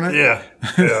shield on it. Yeah,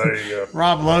 there you go.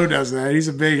 Rob Lowe does that. He's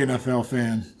a big NFL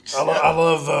fan. I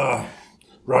love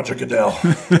Roger Goodell.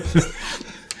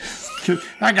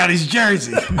 I got his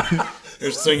jersey.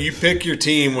 So you pick your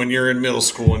team when you're in middle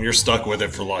school and you're stuck with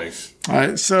it for life. All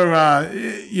right, so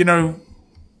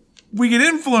we get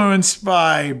influenced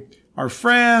by our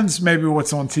friends, maybe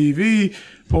what's on TV,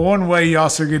 but one way you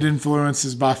also get influenced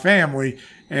is by family.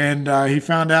 And he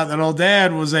found out that old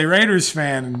dad was a Raiders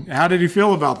fan. How did he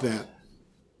feel about that?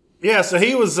 Yeah, so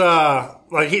he was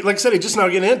like I said, he just now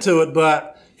getting into it,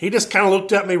 but he just kind of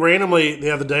looked at me randomly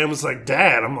the other day and was like,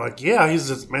 "Dad," I'm like, "Yeah." He's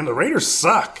just, "Man, the Raiders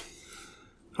suck."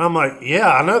 I'm like, "Yeah,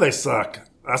 I know they suck."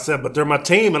 I said, "But they're my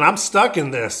team, and I'm stuck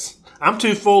in this. I'm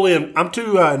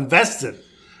too invested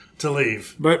to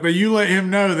leave." But you let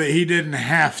him know that he didn't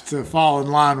have to fall in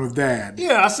line with Dad.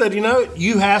 Yeah, I said,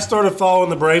 you have started following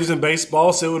the Braves in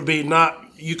baseball, so it would be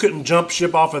you couldn't jump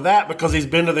ship off of that because he's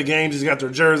been to the games, he's got their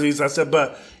jerseys. I said,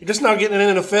 but you're just now getting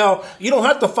in the NFL. You don't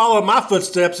have to follow my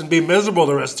footsteps and be miserable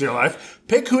the rest of your life.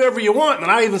 Pick whoever you want.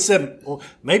 And I even said, well,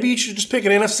 maybe you should just pick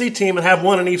an NFC team and have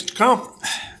one in each conference.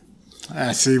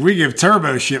 See, we give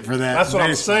Turbo shit for that. That's what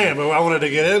I'm saying, but I wanted to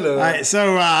get into that. All right,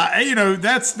 so,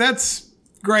 that's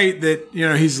great that,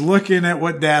 he's looking at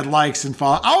what Dad likes and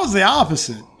follow. I was the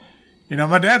opposite.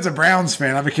 My dad's a Browns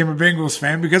fan. I became a Bengals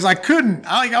fan because I couldn't.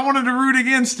 I wanted to root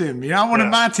against him. I wanted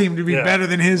my team to be better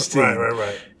than his team.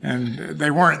 Right. And they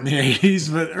weren't in the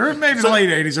 80s, or maybe the late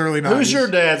 80s, early 90s. Who's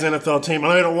your dad's NFL team? I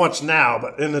know you don't watch now,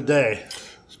 but in the day.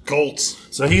 Colts.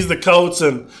 So he's the Colts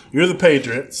and you're the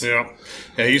Patriots. Yeah.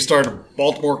 Yeah, he started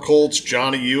Baltimore Colts,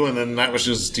 Johnny U, and then that was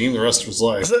just his team the rest of his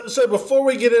life. So before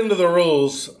we get into the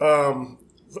rules,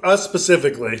 us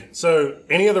specifically, so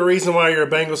any other reason why you're a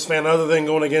Bengals fan other than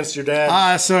going against your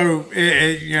dad? Circa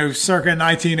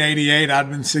 1988, I'd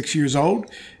been 6 years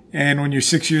old. And when you're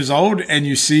 6 years old and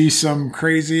you see some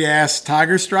crazy ass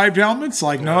tiger striped helmets,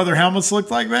 like no other helmets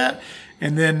looked like that.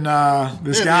 And then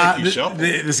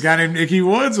this guy named Ickey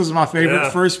Woods was my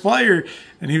favorite first player,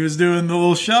 and he was doing the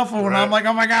little shuffle, and I'm like,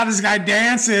 oh my God, this guy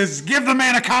dances. Give the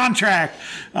man a contract.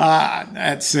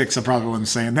 At 6, I probably wasn't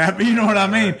saying that, but you know what I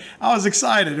mean. I was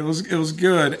excited. It was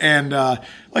good, and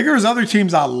there was other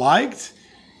teams I liked,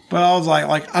 but I was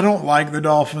like I don't like the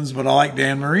Dolphins, but I like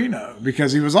Dan Marino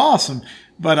because he was awesome.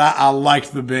 But I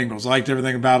liked the Bengals. I liked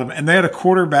everything about him, and they had a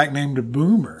quarterback named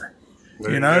Boomer.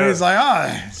 He's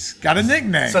like, he's got a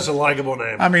nickname. Such a likable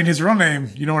name. I mean, his real name,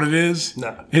 you know what it is?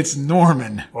 No. It's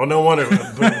Norman. Well, no wonder.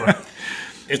 Boomer.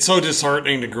 It's so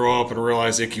disheartening to grow up and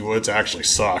realize Ickey Woods actually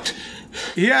sucked.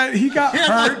 Yeah, he got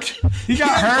hurt. He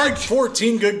got hurt. Like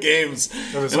 14 good games.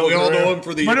 And we all know him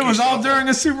for the But it was all during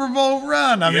a Super Bowl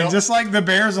run. I mean, just like the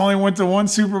Bears only went to one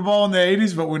Super Bowl in the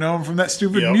 80s, but we know him from that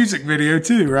stupid music video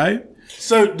too, right?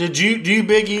 So do you,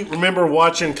 Biggie, remember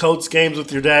watching Colts games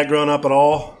with your dad growing up at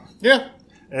all? Yeah.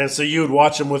 And so you would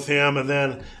watch them with him, and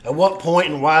then at what point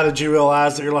and why did you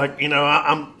realize that you're like,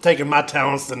 I'm taking my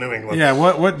talents to New England? Yeah,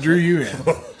 what drew you in?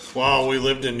 Well, we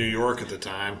lived in New York at the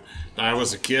time. I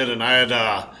was a kid, and I had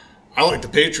I liked the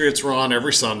Patriots were on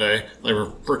every Sunday. They were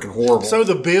freaking horrible. So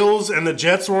the Bills and the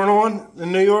Jets weren't on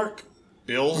in New York?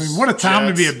 Bills. I mean, what a time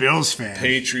Jets, to be a Bills fan.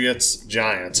 Patriots,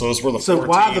 Giants. Those were the so four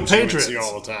why teams the Patriots? you would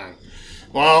see all the time.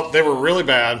 Well, they were really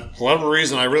bad. For whatever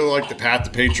reason, I really liked the Pat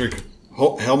the Patriot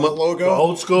helmet logo. The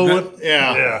old school one?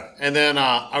 Yeah. And then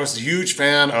I was a huge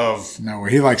fan of... No,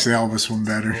 he likes the Elvis one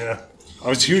better. Yeah. I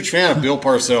was a huge fan of Bill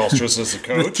Parcells just as a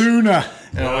coach. The tuna.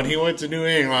 And when he went to New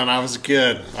England, I was a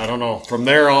kid. I don't know. From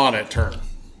there on, it turned.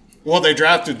 Well, they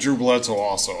drafted Drew Bledsoe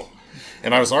also.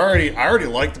 And I already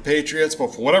liked the Patriots,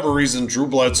 but for whatever reason, Drew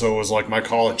Bledsoe was like my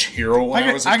college hero when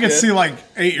I was a kid. I could see like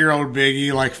 8-year-old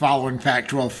Biggie following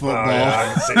Pac-12 football. Oh, yeah,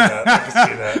 I can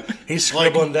see that. He's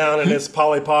scribbling down in his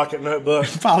Polly Pocket notebook.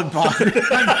 Polly Pocket.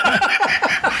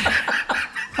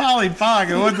 Polly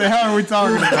Pocket. What the hell are we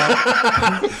talking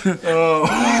about?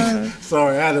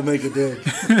 Sorry, I had to make it dig.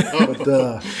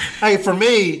 But hey, for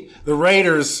me, the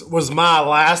Raiders was my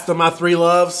last of my three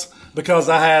loves because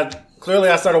I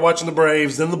started watching the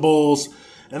Braves, then the Bulls,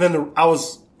 and then I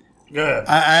was Go ahead.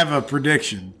 I have a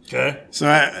prediction. Okay.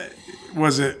 So,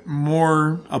 was it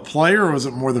more a player or was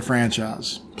it more the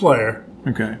franchise? Player.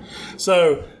 Okay.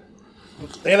 So,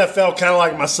 the NFL, kind of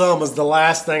like my son, was the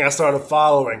last thing I started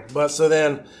following. But so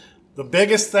then, the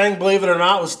biggest thing, believe it or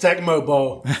not, was Tecmo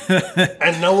Bowl.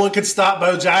 And no one could stop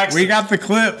Bo Jackson. We got the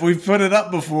clip. We've put it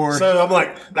up before. So I'm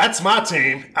like, that's my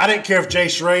team. I didn't care if Jay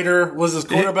Schrader was his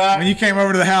quarterback. When you came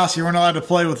over to the house, you weren't allowed to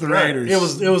play with the Raiders.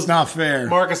 It was not fair.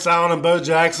 Marcus Allen and Bo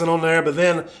Jackson on there, but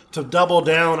then to double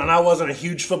down, and I wasn't a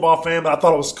huge football fan, but I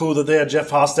thought it was cool that they had Jeff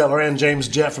Hostetler and James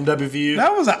Jett from WVU.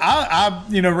 That was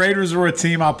Raiders were a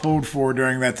team I pulled for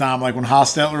during that time. Like when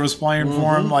Hostetler was playing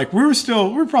for him, like we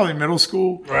were probably middle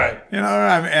school, right?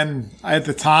 And at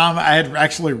the time I had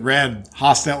actually read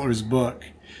Hostetler's book.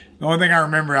 The only thing I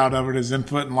remember out of it is them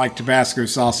putting like Tabasco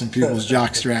sauce in people's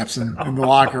jock straps in the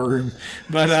locker room.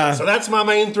 But so that's my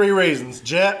main three reasons: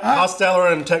 Jett,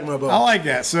 Hostetler, and Tecmo Bowl. I like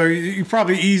that. So you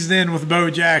probably eased in with Bo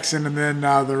Jackson, and then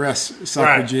the rest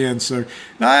suckered you in. So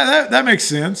that makes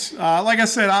sense. Like I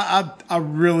said, I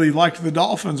really liked the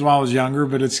Dolphins when I was younger,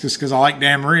 but it's just because I like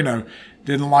Dan Marino.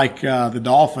 Didn't like the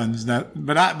Dolphins.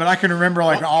 But I can remember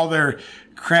like all their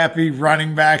crappy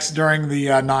running backs during the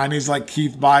 90s, like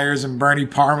Keith Byers and Bernie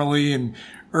Parmalee and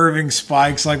Irving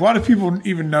Spikes. Like, why do people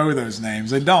even know those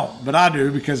names? They don't, but I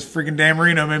do because freaking Dan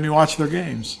Marino made me watch their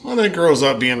games. Well, I think it grows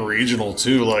up being regional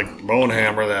too, like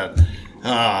Bonehammer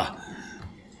that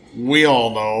we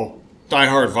all know.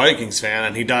 Diehard Vikings fan,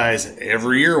 and he dies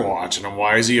every year watching them.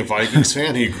 Why is he a Vikings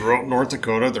fan? He grew up in North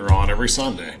Dakota. They're on every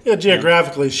Sunday. Yeah,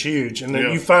 geographically it's huge, and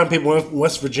then you find people in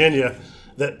West Virginia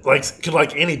that could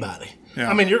like anybody. Yeah.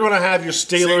 I mean, you're going to have your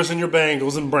Steelers and your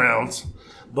Bengals and Browns,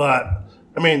 but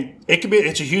I mean,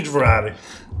 it's a huge variety.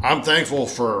 I'm thankful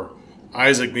for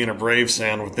Isaac being a Braves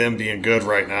fan with them being good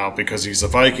right now because he's a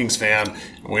Vikings fan.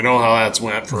 And we know how that's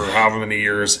went for however many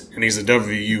years, and he's a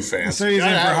WVU fan. So he's in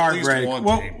for heartbreak.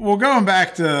 Well, going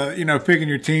back to picking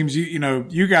your teams,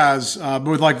 you guys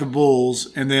both like the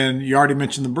Bulls, and then you already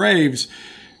mentioned the Braves.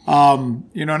 And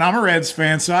I'm a Reds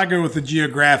fan, so I go with the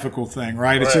geographical thing,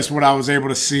 right? It's just what I was able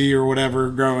to see or whatever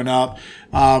growing up.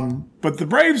 But the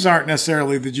Braves aren't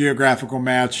necessarily the geographical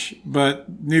match, but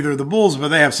neither are the Bulls, but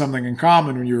they have something in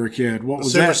common when you were a kid. What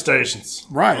was that? Superstations.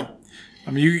 Right.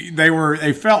 I mean,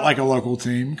 they felt like a local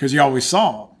team because you always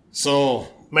saw them. So,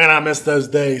 man, I miss those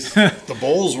days. The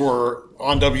Bulls were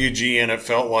on WGN, it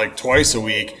felt like twice a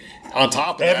week. On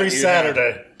top of that, every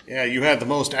Saturday. You had the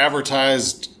most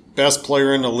advertised best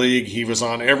player in the league. He was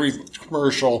on every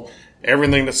commercial,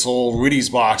 everything that sold, Wheaties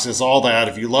boxes, all that.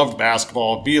 If you loved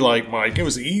basketball, be like Mike. It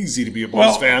was easy to be a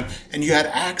Bulls fan, and you had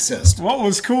access to it. What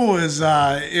was cool is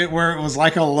where it was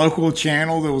like a local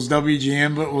channel that was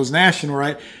WGN, but it was national,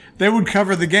 right? They would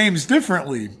cover the games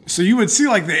differently. So you would see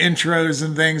like the intros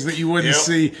and things that you wouldn't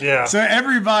see. Yeah. So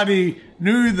everybody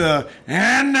knew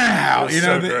and now,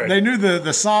 they knew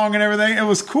the song and everything. It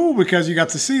was cool because you got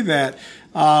to see that.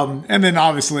 And then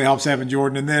obviously it helps having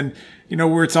Jordan. And then, we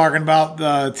were talking about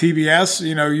the TBS,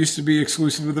 used to be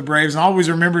exclusive with the Braves. And I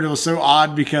always remembered it was so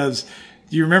odd because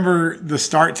do you remember the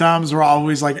start times were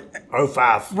always like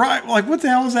 05? Right. Like, what the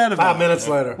hell was that about? 5 minutes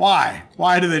later. Why?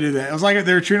 Why did they do that? It was like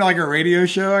they were treating it like a radio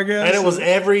show, I guess. And it was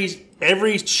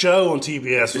every show on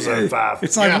TBS was 05.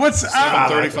 It's like, what's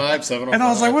 7:35, 7:05. And I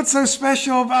was like, what's so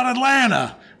special about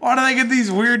Atlanta? Why do they get these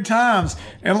weird times?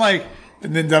 And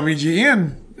then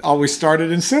WGN always started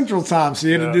in Central Time, so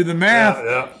you had to do the math.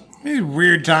 Yeah. These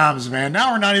weird times, man.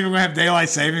 Now we're not even going to have daylight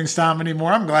savings time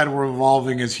anymore. I'm glad we're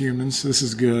evolving as humans. This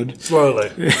is good.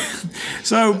 Slowly.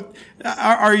 So,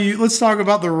 let's talk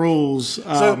about the rules.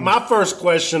 So my first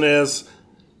question is,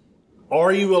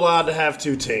 are you allowed to have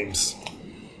two teams?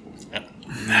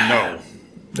 No.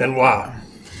 Then why?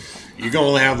 You can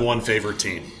only have one favorite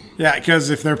team. Yeah, because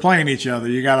if they're playing each other,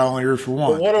 you got to only root for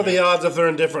one. But what are the odds if they're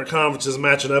in different conferences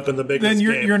matching up in the biggest game?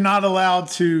 Then you're not allowed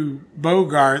to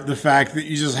bogart the fact that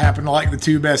you just happen to like the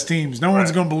two best teams. No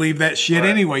one's going to believe that shit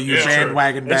anyway, you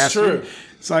bandwagon bastard. It's true.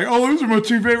 It's like, those are my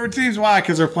two favorite teams. Why?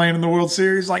 Because they're playing in the World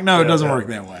Series? Like, no, it doesn't work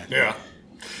that way. Yeah.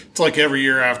 It's like every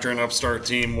year after an upstart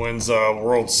team wins a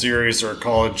World Series or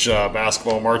college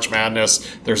basketball March Madness,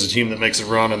 there's a team that makes a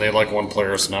run and they like one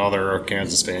player, so now they're a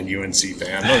Kansas fan, UNC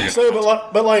fan.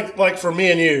 But like for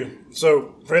me and you,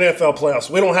 so for NFL playoffs,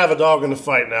 we don't have a dog in the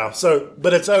fight now. So,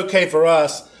 but it's okay for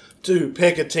us to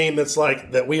pick a team that's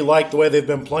that we like the way they've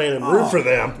been playing and root for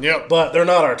them. Yep. But they're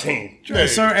not our team. Sure.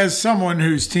 So as someone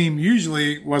whose team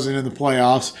usually wasn't in the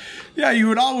playoffs, you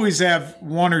would always have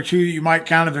one or two that you might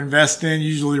kind of invest in,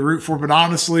 usually root for. But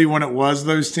honestly, when it was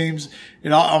those teams,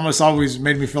 it almost always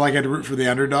made me feel like I had to root for the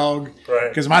underdog. Right.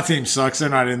 Because my team sucks. They're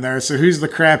not in there. So who's the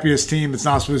crappiest team that's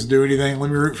not supposed to do anything? Let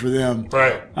me root for them.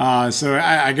 Right. So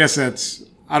I guess that's,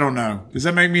 I don't know. Does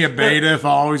that make me a beta if I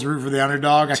always root for the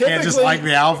underdog? I can't just like the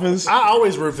alphas? I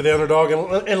always root for the underdog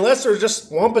unless there's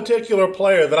just one particular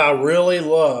player that I really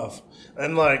love.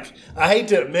 And, like, I hate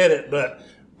to admit it, but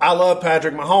I love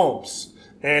Patrick Mahomes.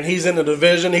 And he's in the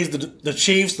division. He's the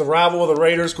Chiefs, the rival of the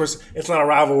Raiders. Of course, it's not a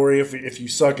rivalry if you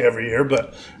suck every year,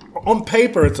 but on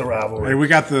paper, it's a rivalry. Hey, we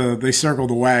got they circled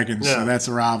the wagons, so that's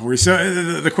a rivalry.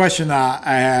 So the question I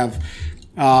have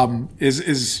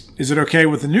is it okay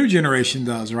what the new generation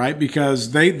does, right?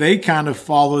 Because they kind of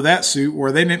follow that suit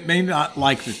where they may not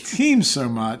like the team so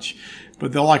much,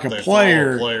 but they'll like a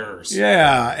player. Players.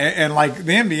 Yeah, and like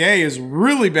the NBA is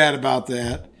really bad about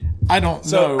that. I don't know.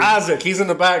 So, Isaac, he's in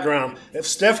the background. If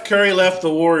Steph Curry left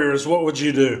the Warriors, what would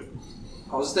you do?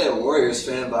 I would stay a Warriors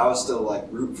fan, but I would still like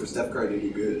root for Steph Curry to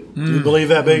do good. Do you believe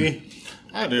that, Biggie?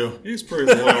 I do. He's a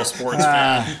pretty loyal sports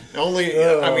fan.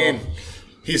 I mean,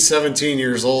 he's 17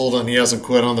 years old and he hasn't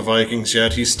quit on the Vikings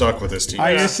yet. He's stuck with his team.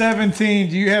 You're 17.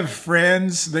 Do you have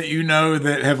friends that you know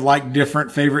that have like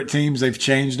different favorite teams they've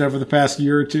changed over the past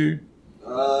year or two?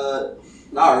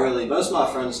 Not really. Most of my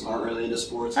friends aren't really into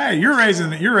sports. Hey, you're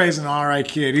raising an all right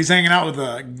kid. He's hanging out with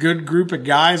a good group of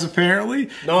guys apparently.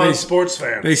 No, sports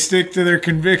fan. They stick to their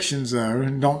convictions though,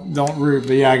 and don't root.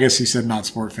 But yeah, I guess he said not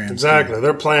sport fans. Exactly.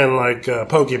 They're playing like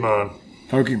Pokemon.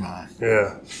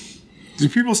 Yeah. Do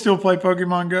people still play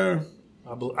Pokemon Go? I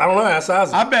don't know. Ask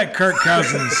Isaac. I bet Kirk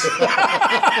Cousins.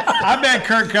 I bet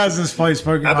Kirk Cousins plays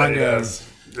Pokemon Go.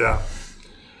 Yeah.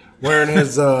 Wearing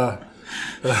his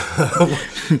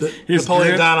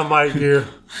Napoleon Dynamite gear.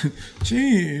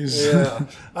 Jeez.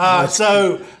 Yeah.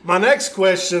 So my next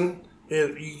question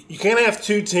is: you can't have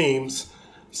two teams.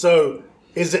 So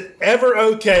is it ever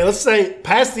okay? Let's say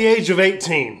past the age of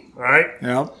 18. All right.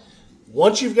 Yep.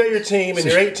 Once you've got your team and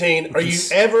you're 18, are you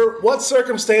ever? What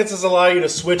circumstances allow you to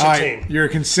switch a team? You're a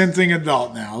consenting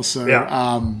adult now, so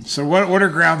so what are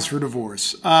grounds for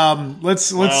divorce?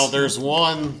 Let's. Well, there's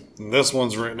one. This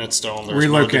one's written in stone. There's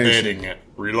relocation. No debating it.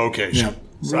 Relocation. Yep.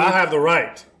 So I have the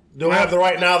right. Do I have the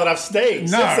right now that I've stayed?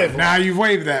 No, now you've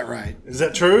waived that right. Is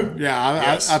that true? Yeah,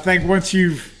 Yes. I think once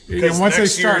you've. Once next they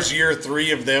start year's year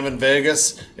 3 of them in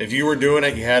Vegas, if you were doing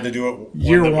it, you had to do it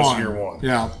year when it was one. year 1.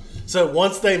 Yeah. So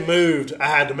once they moved, I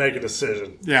had to make a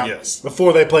decision. Yeah. Yes.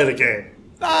 Before they played a game.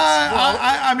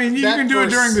 I mean, you that can do it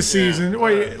during the first- season. yeah.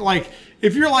 Wait, like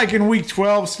if you're like in week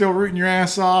 12 still rooting your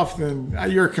ass off, then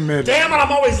you're committed. Damn it!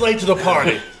 I'm always late to the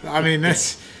party. I mean,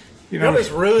 that's You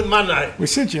just ruined my night. we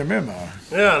sent you a memo.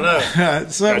 Yeah, I know.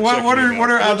 So what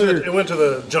are other It went to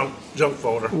the junk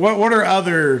folder. what are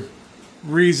other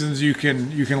reasons you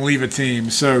can leave a team?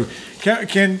 So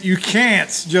you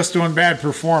can't just on bad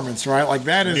performance, right? Like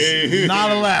that is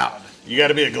not allowed. You got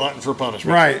to be a glutton for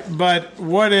punishment. Right, but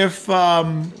what if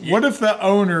the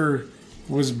owner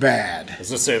was bad?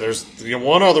 As I say, there's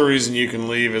one other reason you can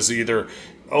leave is either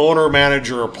owner,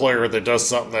 manager, or player that does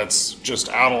something that's just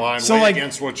out of line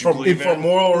against what you believe For in.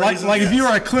 moral reasons. Like if you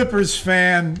were a Clippers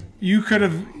fan, you could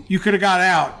have got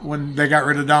out when they got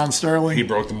rid of Don Sterling. He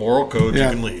broke the moral code. Yeah.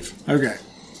 You can leave. Okay,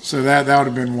 so that would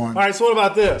have been one. All right, so what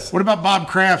about this? What about Bob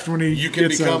Kraft when he can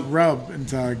gets become- a rub and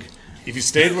tug? If you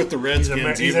stayed with the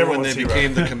Redskins, he's even when everyone's they hero.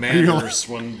 became the Commanders,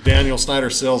 when Daniel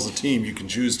Snyder sells the team, you can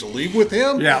choose to leave with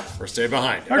him or stay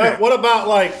behind. Okay. What about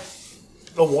like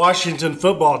the Washington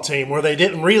football team where they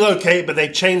didn't relocate but they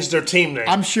changed their team name?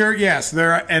 I'm sure, yes.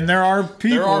 There are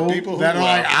people who that are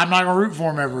like, left. I'm not going to root for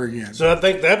him ever again. So I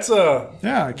think that's a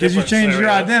Because you different changed your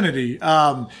scenario.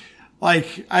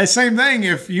 identity. Same thing.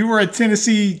 If you were a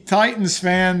Tennessee Titans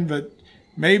fan, but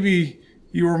maybe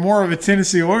you were more of a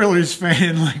Tennessee Oilers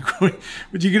fan, like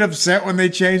would you get upset when they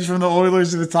changed from the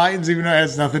Oilers to the Titans, even though it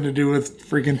has nothing to do with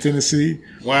freaking Tennessee?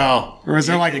 Wow. Or is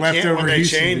there like You can't leftover when they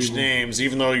Houston change people? names,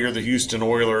 even though you're the Houston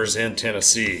Oilers in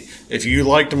Tennessee. If you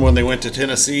liked them when they went to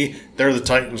Tennessee, they're the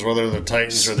Titans, whether they're the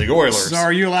Titans or the Oilers. So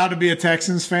are you allowed to be a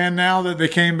Texans fan now that they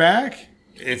came back?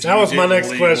 If That you was my didn't next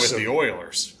leave question. With the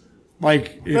Oilers.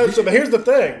 Like, No, but here's the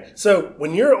thing. So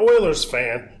when you're an Oilers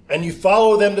fan and you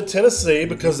follow them to Tennessee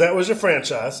because that was your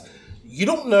franchise, you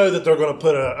don't know that they're going to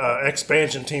put a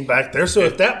expansion team back there. So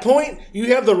at that point,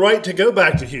 you have the right to go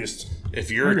back to Houston. If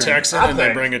you're a Okay. Texan I and they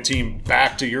think- bring a team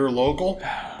back to your local,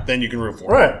 then you can root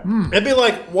for them. Right. It'd be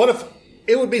like, what if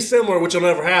it would be similar, which will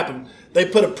never happen. They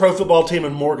put a pro football team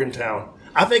in Morgantown.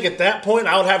 I think at that point,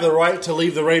 I would have the right to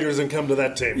leave the Raiders and come to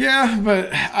that team. Yeah,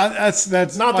 but that's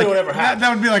Not that it would ever happen.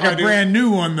 That would be like a brand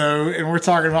new one, though, and we're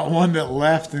talking about one that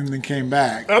left and then came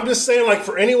back. I'm just saying, like,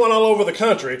 for anyone all over the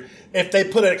country, if they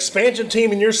put an expansion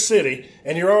team in your city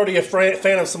and you're already a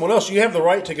fan of someone else, you have the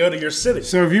right to go to your city.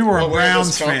 So if you were a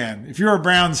Browns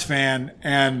fan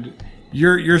and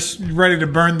you're ready to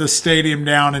burn the stadium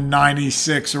down in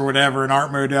 '96 or whatever, and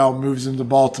Art Modell moves into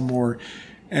Baltimore.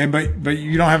 But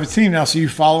you don't have a team now, so you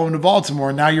follow him to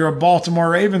Baltimore. Now you're a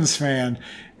Baltimore Ravens fan,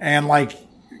 and like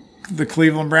the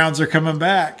Cleveland Browns are coming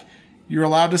back. You're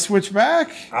allowed to switch back?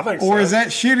 I think or so. is that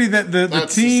shitty that the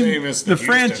team, the same as the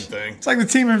Houston thing. It's like the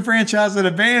team and franchise that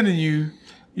abandoned you.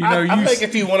 I think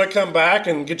if you want to come back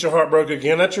and get your heart broken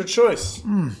again, that's your choice.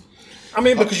 I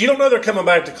mean, because you don't know they're coming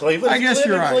back to Cleveland. I guess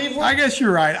you're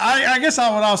right. I guess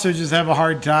I would also just have a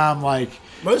hard time like.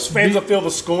 Most fans will feel the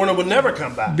scorn and would never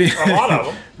come back. A lot of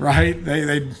them. Right.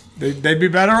 They'd be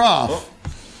better off. Well,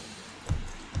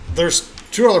 there's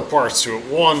two other parts to it.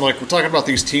 One, like we're talking about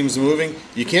these teams moving.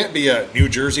 You can't be a New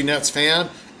Jersey Nets fan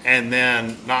and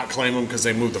then not claim them because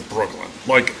they moved to Brooklyn.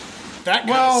 Like, that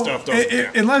kind of stuff doesn't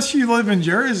count. Unless you live in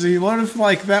Jersey. What if,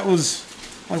 like, that was...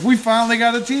 Like, we finally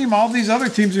got a team. All these other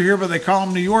teams are here, but they call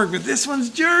them New York. But this one's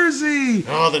Jersey.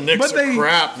 Oh, the Knicks are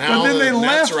crap. Now the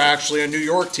Nets are actually a New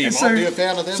York team. I'll be a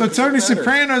fan of them. So Tony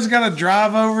Soprano's got to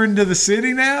drive over into the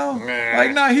city now?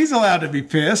 Like, no, he's allowed to be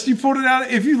pissed. You pulled it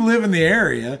out if you live in the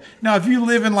area. Now, if you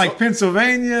live in, like,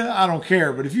 Pennsylvania, I don't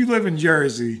care. But if you live in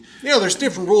Jersey... Yeah, there's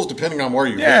different rules depending on where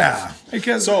you live. Yeah,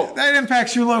 because that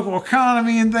impacts your local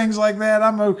economy and things like that.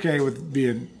 I'm okay with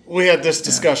being... We had this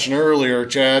discussion earlier,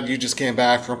 Chad. You just came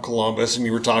back from Columbus, and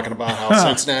you were talking about how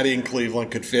Cincinnati and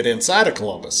Cleveland could fit inside of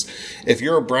Columbus. If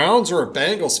you're a Browns or a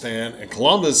Bengals fan, and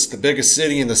Columbus, the biggest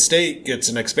city in the state, gets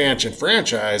an expansion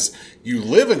franchise, you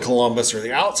live in Columbus or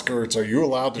the outskirts. Are you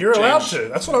allowed to? You're allowed to.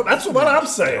 That's what I'm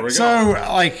saying. There we go. So,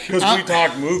 like, because we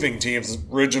talk moving teams,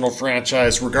 original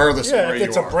franchise, regardless of where you are. If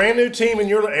it's a brand new team in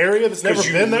your area that's never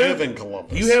been there, you live in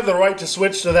Columbus. You have the right to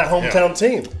switch to that hometown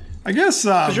team. I guess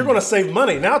because you're going to save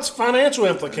money. Now it's financial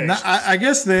implications. I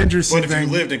guess the interesting thing. But if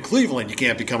you lived in Cleveland, you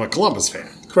can't become a Columbus fan.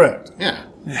 Correct. Yeah.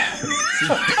 Did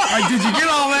you get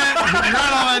all that? Did you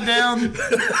write all that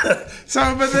down?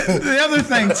 So, but the other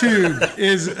thing too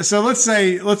is, so let's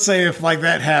say if like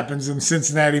that happens and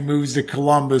Cincinnati moves to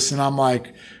Columbus, and I'm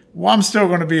like, well, I'm still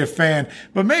going to be a fan.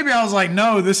 But maybe I was like,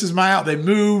 no, this is my out. They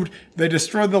moved. They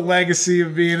destroyed the legacy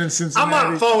of being in Cincinnati.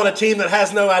 I'm not following a team that has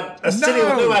city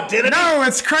with no identity. No,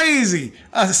 it's crazy.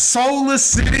 A soulless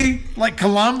city like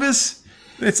Columbus.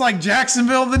 It's like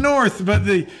Jacksonville of the North. But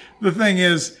the thing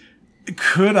is,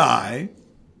 could I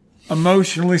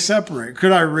emotionally separate?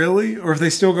 Could I really? Or if they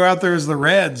still go out there as the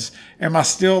Reds, am I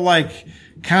still like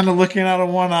kind of looking out of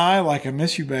one eye like, I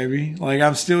miss you, baby? Like,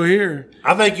 I'm still here.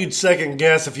 I think you'd second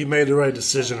guess if you made the right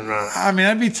decision or not. I mean,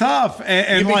 that'd be tough.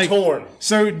 And you'd be like, torn.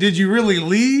 So did you really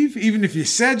leave, even if you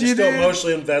said you did? Still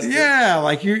emotionally invested. Yeah,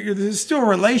 like there's still a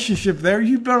relationship there.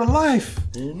 You built a life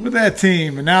with that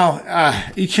team. And now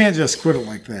you can't just quit it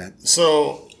like that.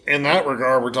 So in that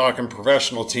regard, we're talking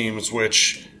professional teams,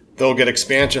 which they'll get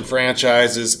expansion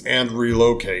franchises and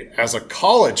relocate. As a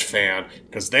college fan,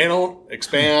 because they don't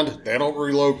expand, they don't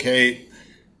relocate,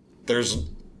 there's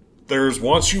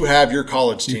once you have your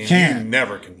college team, you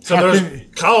never can. So there's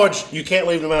college, you can't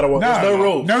leave no matter what. There's no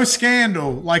rules. No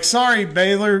scandal. Like, sorry,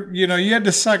 Baylor, you had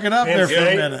to suck it up Penn State. For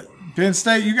a minute. Penn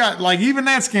State, you got, like, even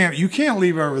that scandal, you can't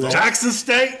leave over there. Jackson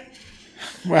State?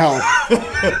 Well,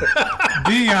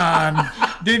 Dion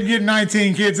did get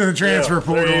 19 kids in the transfer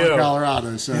portal in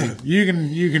Colorado, so you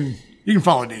can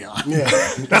follow Dion. Yeah,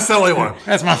 that's the only one.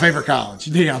 That's my favorite college,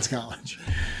 Dion's college.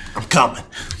 I'm coming.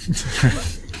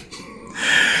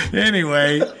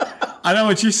 Anyway, I know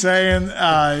what you're saying.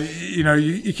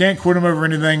 You can't quit them over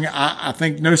anything. I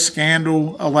think no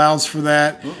scandal allows for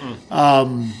that.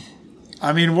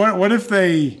 I mean, what if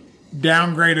they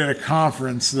downgraded a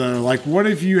conference though? Like, what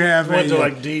if you have went to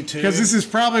like D2? Because this is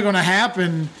probably going to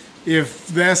happen if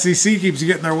the SEC keeps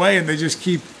getting their way and they just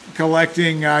keep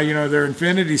collecting, their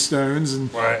Infinity Stones, and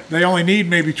they only need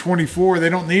maybe 24. They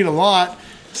don't need a lot.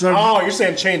 So, you're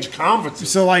saying change conferences?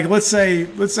 So, like, let's say you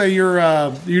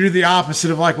do the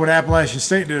opposite of like what Appalachian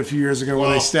State did a few years ago,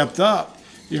 where they stepped up.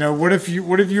 What if you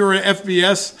were an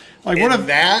FBS? Like,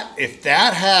 if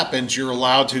that happens, you're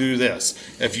allowed to do this.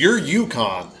 If you're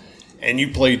UConn and you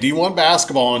play D1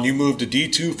 basketball and you move to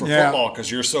D2 for football because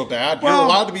you're so bad, you're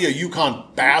allowed to be a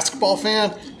UConn basketball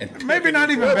fan. And maybe not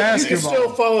even basketball. You can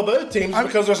still follow both teams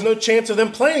because there's no chance of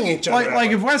them playing each other. Like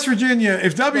if West Virginia,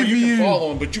 if WVU... you can follow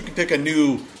them, but you can pick a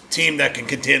new team that can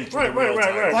contend for the real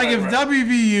time. Like if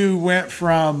WVU went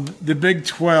from the Big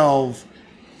 12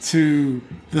 to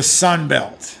the Sun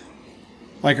Belt?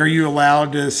 Like, are you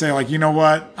allowed to say, like, you know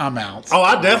what, I'm out? Oh,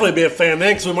 I'd definitely be a fan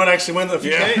then because we might actually win the few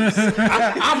games.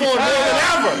 I'm more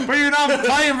than ever. But you're not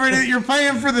playing for it. You're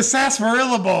playing for the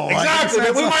Sarsaparilla Bowl. Exactly.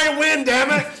 We might win,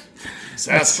 damn it.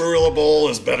 Sarsaparilla Bowl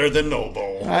is better than no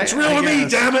bowl. It's real to me,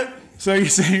 damn it. So you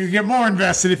say you get more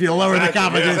invested if you lower the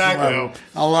competition level.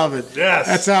 I love it. Yes.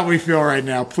 That's how we feel right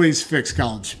now. Please fix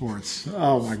college sports.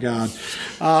 Oh, my God.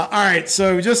 All right,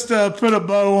 so just to put a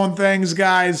bow on things,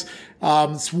 guys,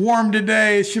 it's warm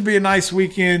today. It should be a nice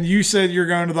weekend. You said you're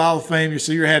going to the Hall of Fame,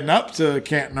 so you're heading up to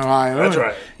Canton, Ohio. That's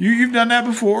right. You've done that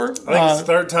before. I think it's the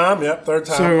third time. Yep, third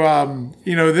time.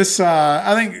 So, this,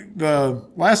 I think the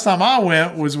last time I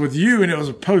went was with you, and it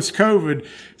was post-COVID.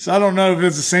 So I don't know if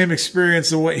it's the same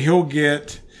experience of what he'll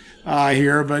get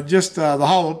here, but just the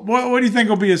Hall. What do you think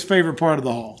will be his favorite part of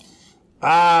the Hall?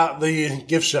 The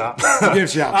gift shop. The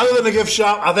gift shop. Other than the gift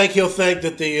shop, I think he'll think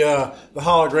that the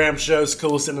hologram show's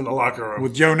cool sitting in the locker room.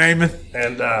 With Joe Namath?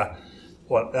 And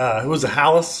who was it,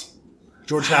 Hallis?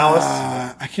 George Hallis?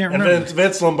 I can't and remember.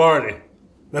 Vince Lombardi.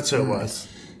 That's who it was.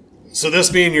 So this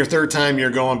being your third time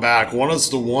you're going back, what is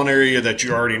the one area that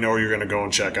you already know you're going to go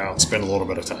and check out and spend a little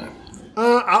bit of time?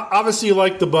 Obviously, you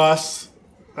like the bus.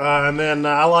 And then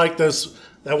I like that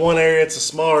one area. It's a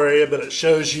smaller area, but it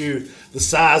shows you the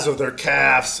size of their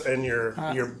calves and your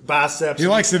biceps. He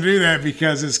likes to do that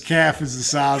because his calf is the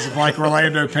size of like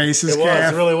Orlando Pace's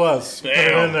calf. It really was. Put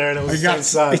it in there, and it was the same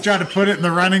size. He tried to put it in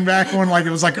the running back one like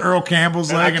it was like Earl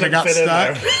Campbell's leg, and it got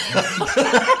stuck.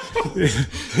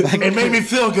 It made me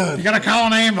feel good. You got to call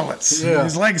an ambulance. Yeah.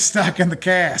 His leg's stuck in the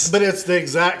cast. But it's the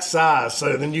exact size,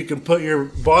 so then you can put your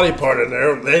body part in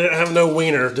there. They didn't have no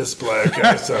wiener display,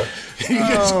 okay? So you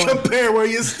can compare where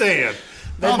you stand.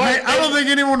 I don't think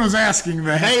anyone was asking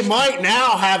that. They might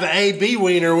now have an AB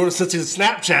wiener since his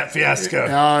Snapchat fiasco.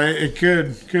 It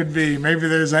could be. Maybe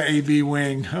there's an AB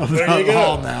wing of the There you go.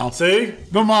 Hall now. See?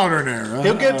 The modern era.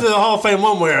 He'll get to the Hall of Fame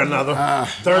one way or another.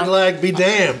 Third leg be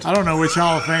damned. I don't know which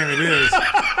Hall of Fame it is.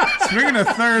 Speaking of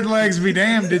third legs be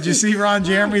damned, did you see Ron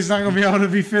Jeremy's not going to be able to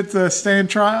be fit to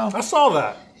stand trial? I saw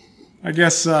that. I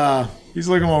guess he's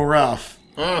looking a little rough.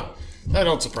 That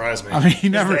don't surprise me. I mean, he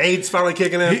never. The AIDS finally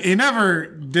kicking in. He never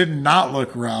did not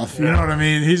look rough. You know what I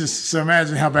mean? So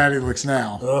imagine how bad he looks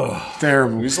now. Ugh.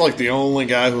 Terrible. He's like the only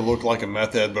guy who looked like a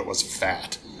meth head but was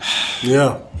fat.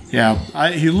 Yeah. Yeah.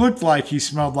 He looked like he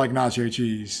smelled like nacho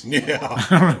cheese. Yeah.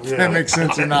 I don't know if that makes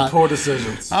sense or not. Poor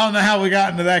decisions. I don't know how we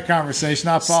got into that conversation.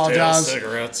 I apologize. Stale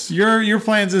cigarettes. Your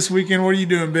plans this weekend, what are you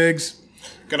doing, Biggs?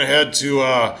 Gonna head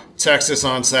to Texas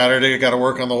on Saturday. Got to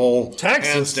work on the whole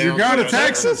Texas? hands down You're going to thing.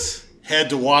 Texas?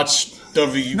 Head to watch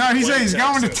W. No, he play said he's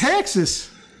going to Texas. Texas.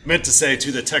 Meant to say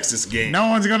to the Texas game. No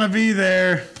one's going to be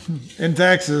there in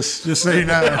Texas, just so you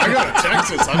know. I go to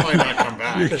Texas. I might not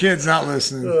come Your back. kid's not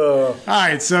listening. All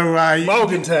right, so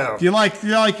Morgantown. do you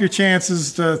like your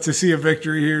chances to see a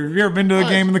victory here? Have you ever been to a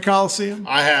game in the Coliseum?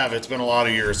 I have. It's been a lot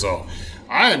of years though.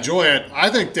 I enjoy it. I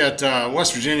think that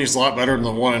West Virginia's a lot better than the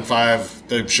 1-5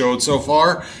 they've showed so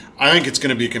far. I think it's going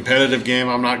to be a competitive game.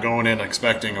 I'm not going in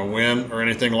expecting a win or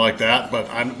anything like that, but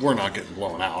we're not getting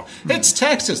blown out. It's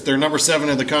Texas. They're number 7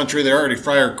 in the country. They already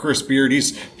fired Chris Beard.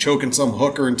 He's choking some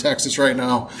hooker in Texas right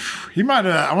now. He might.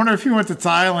 I wonder if he went to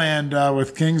Thailand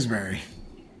with Kingsbury.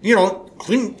 You know,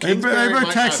 They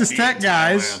both Texas Tech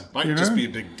guys. Might you just know? be a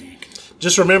big deke.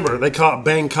 Just remember, they call it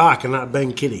Bangkok and not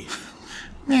Bang Kitty.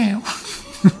 Meow.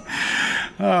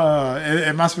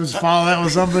 Am I supposed to follow that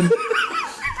with something?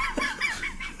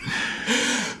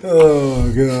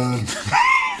 Oh, God.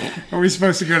 Are we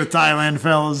supposed to go to Thailand,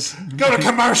 fellas? Go to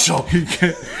commercial.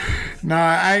 No,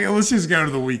 let's just go to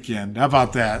the weekend. How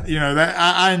about that? You know, that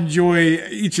I enjoy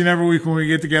each and every week when we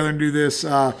get together and do this.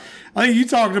 I think you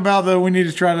talked about, though, we need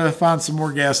to try to find some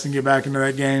more guests and get back into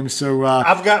that game. So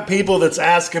I've got people that's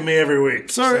asking me every week.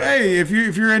 So, hey, if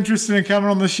you're interested in coming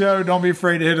on the show, don't be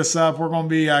afraid to hit us up. We're going to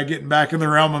be getting back in the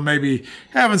realm of maybe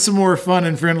having some more fun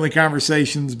and friendly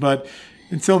conversations. But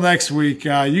until next week,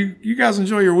 you guys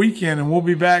enjoy your weekend, and we'll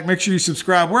be back. Make sure you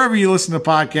subscribe wherever you listen to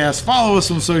podcasts. Follow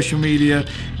us on social media.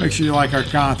 Make sure you like our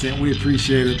content. We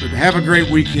appreciate it. But have a great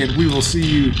weekend. We will see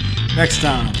you next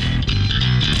time.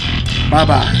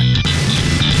 Bye-bye.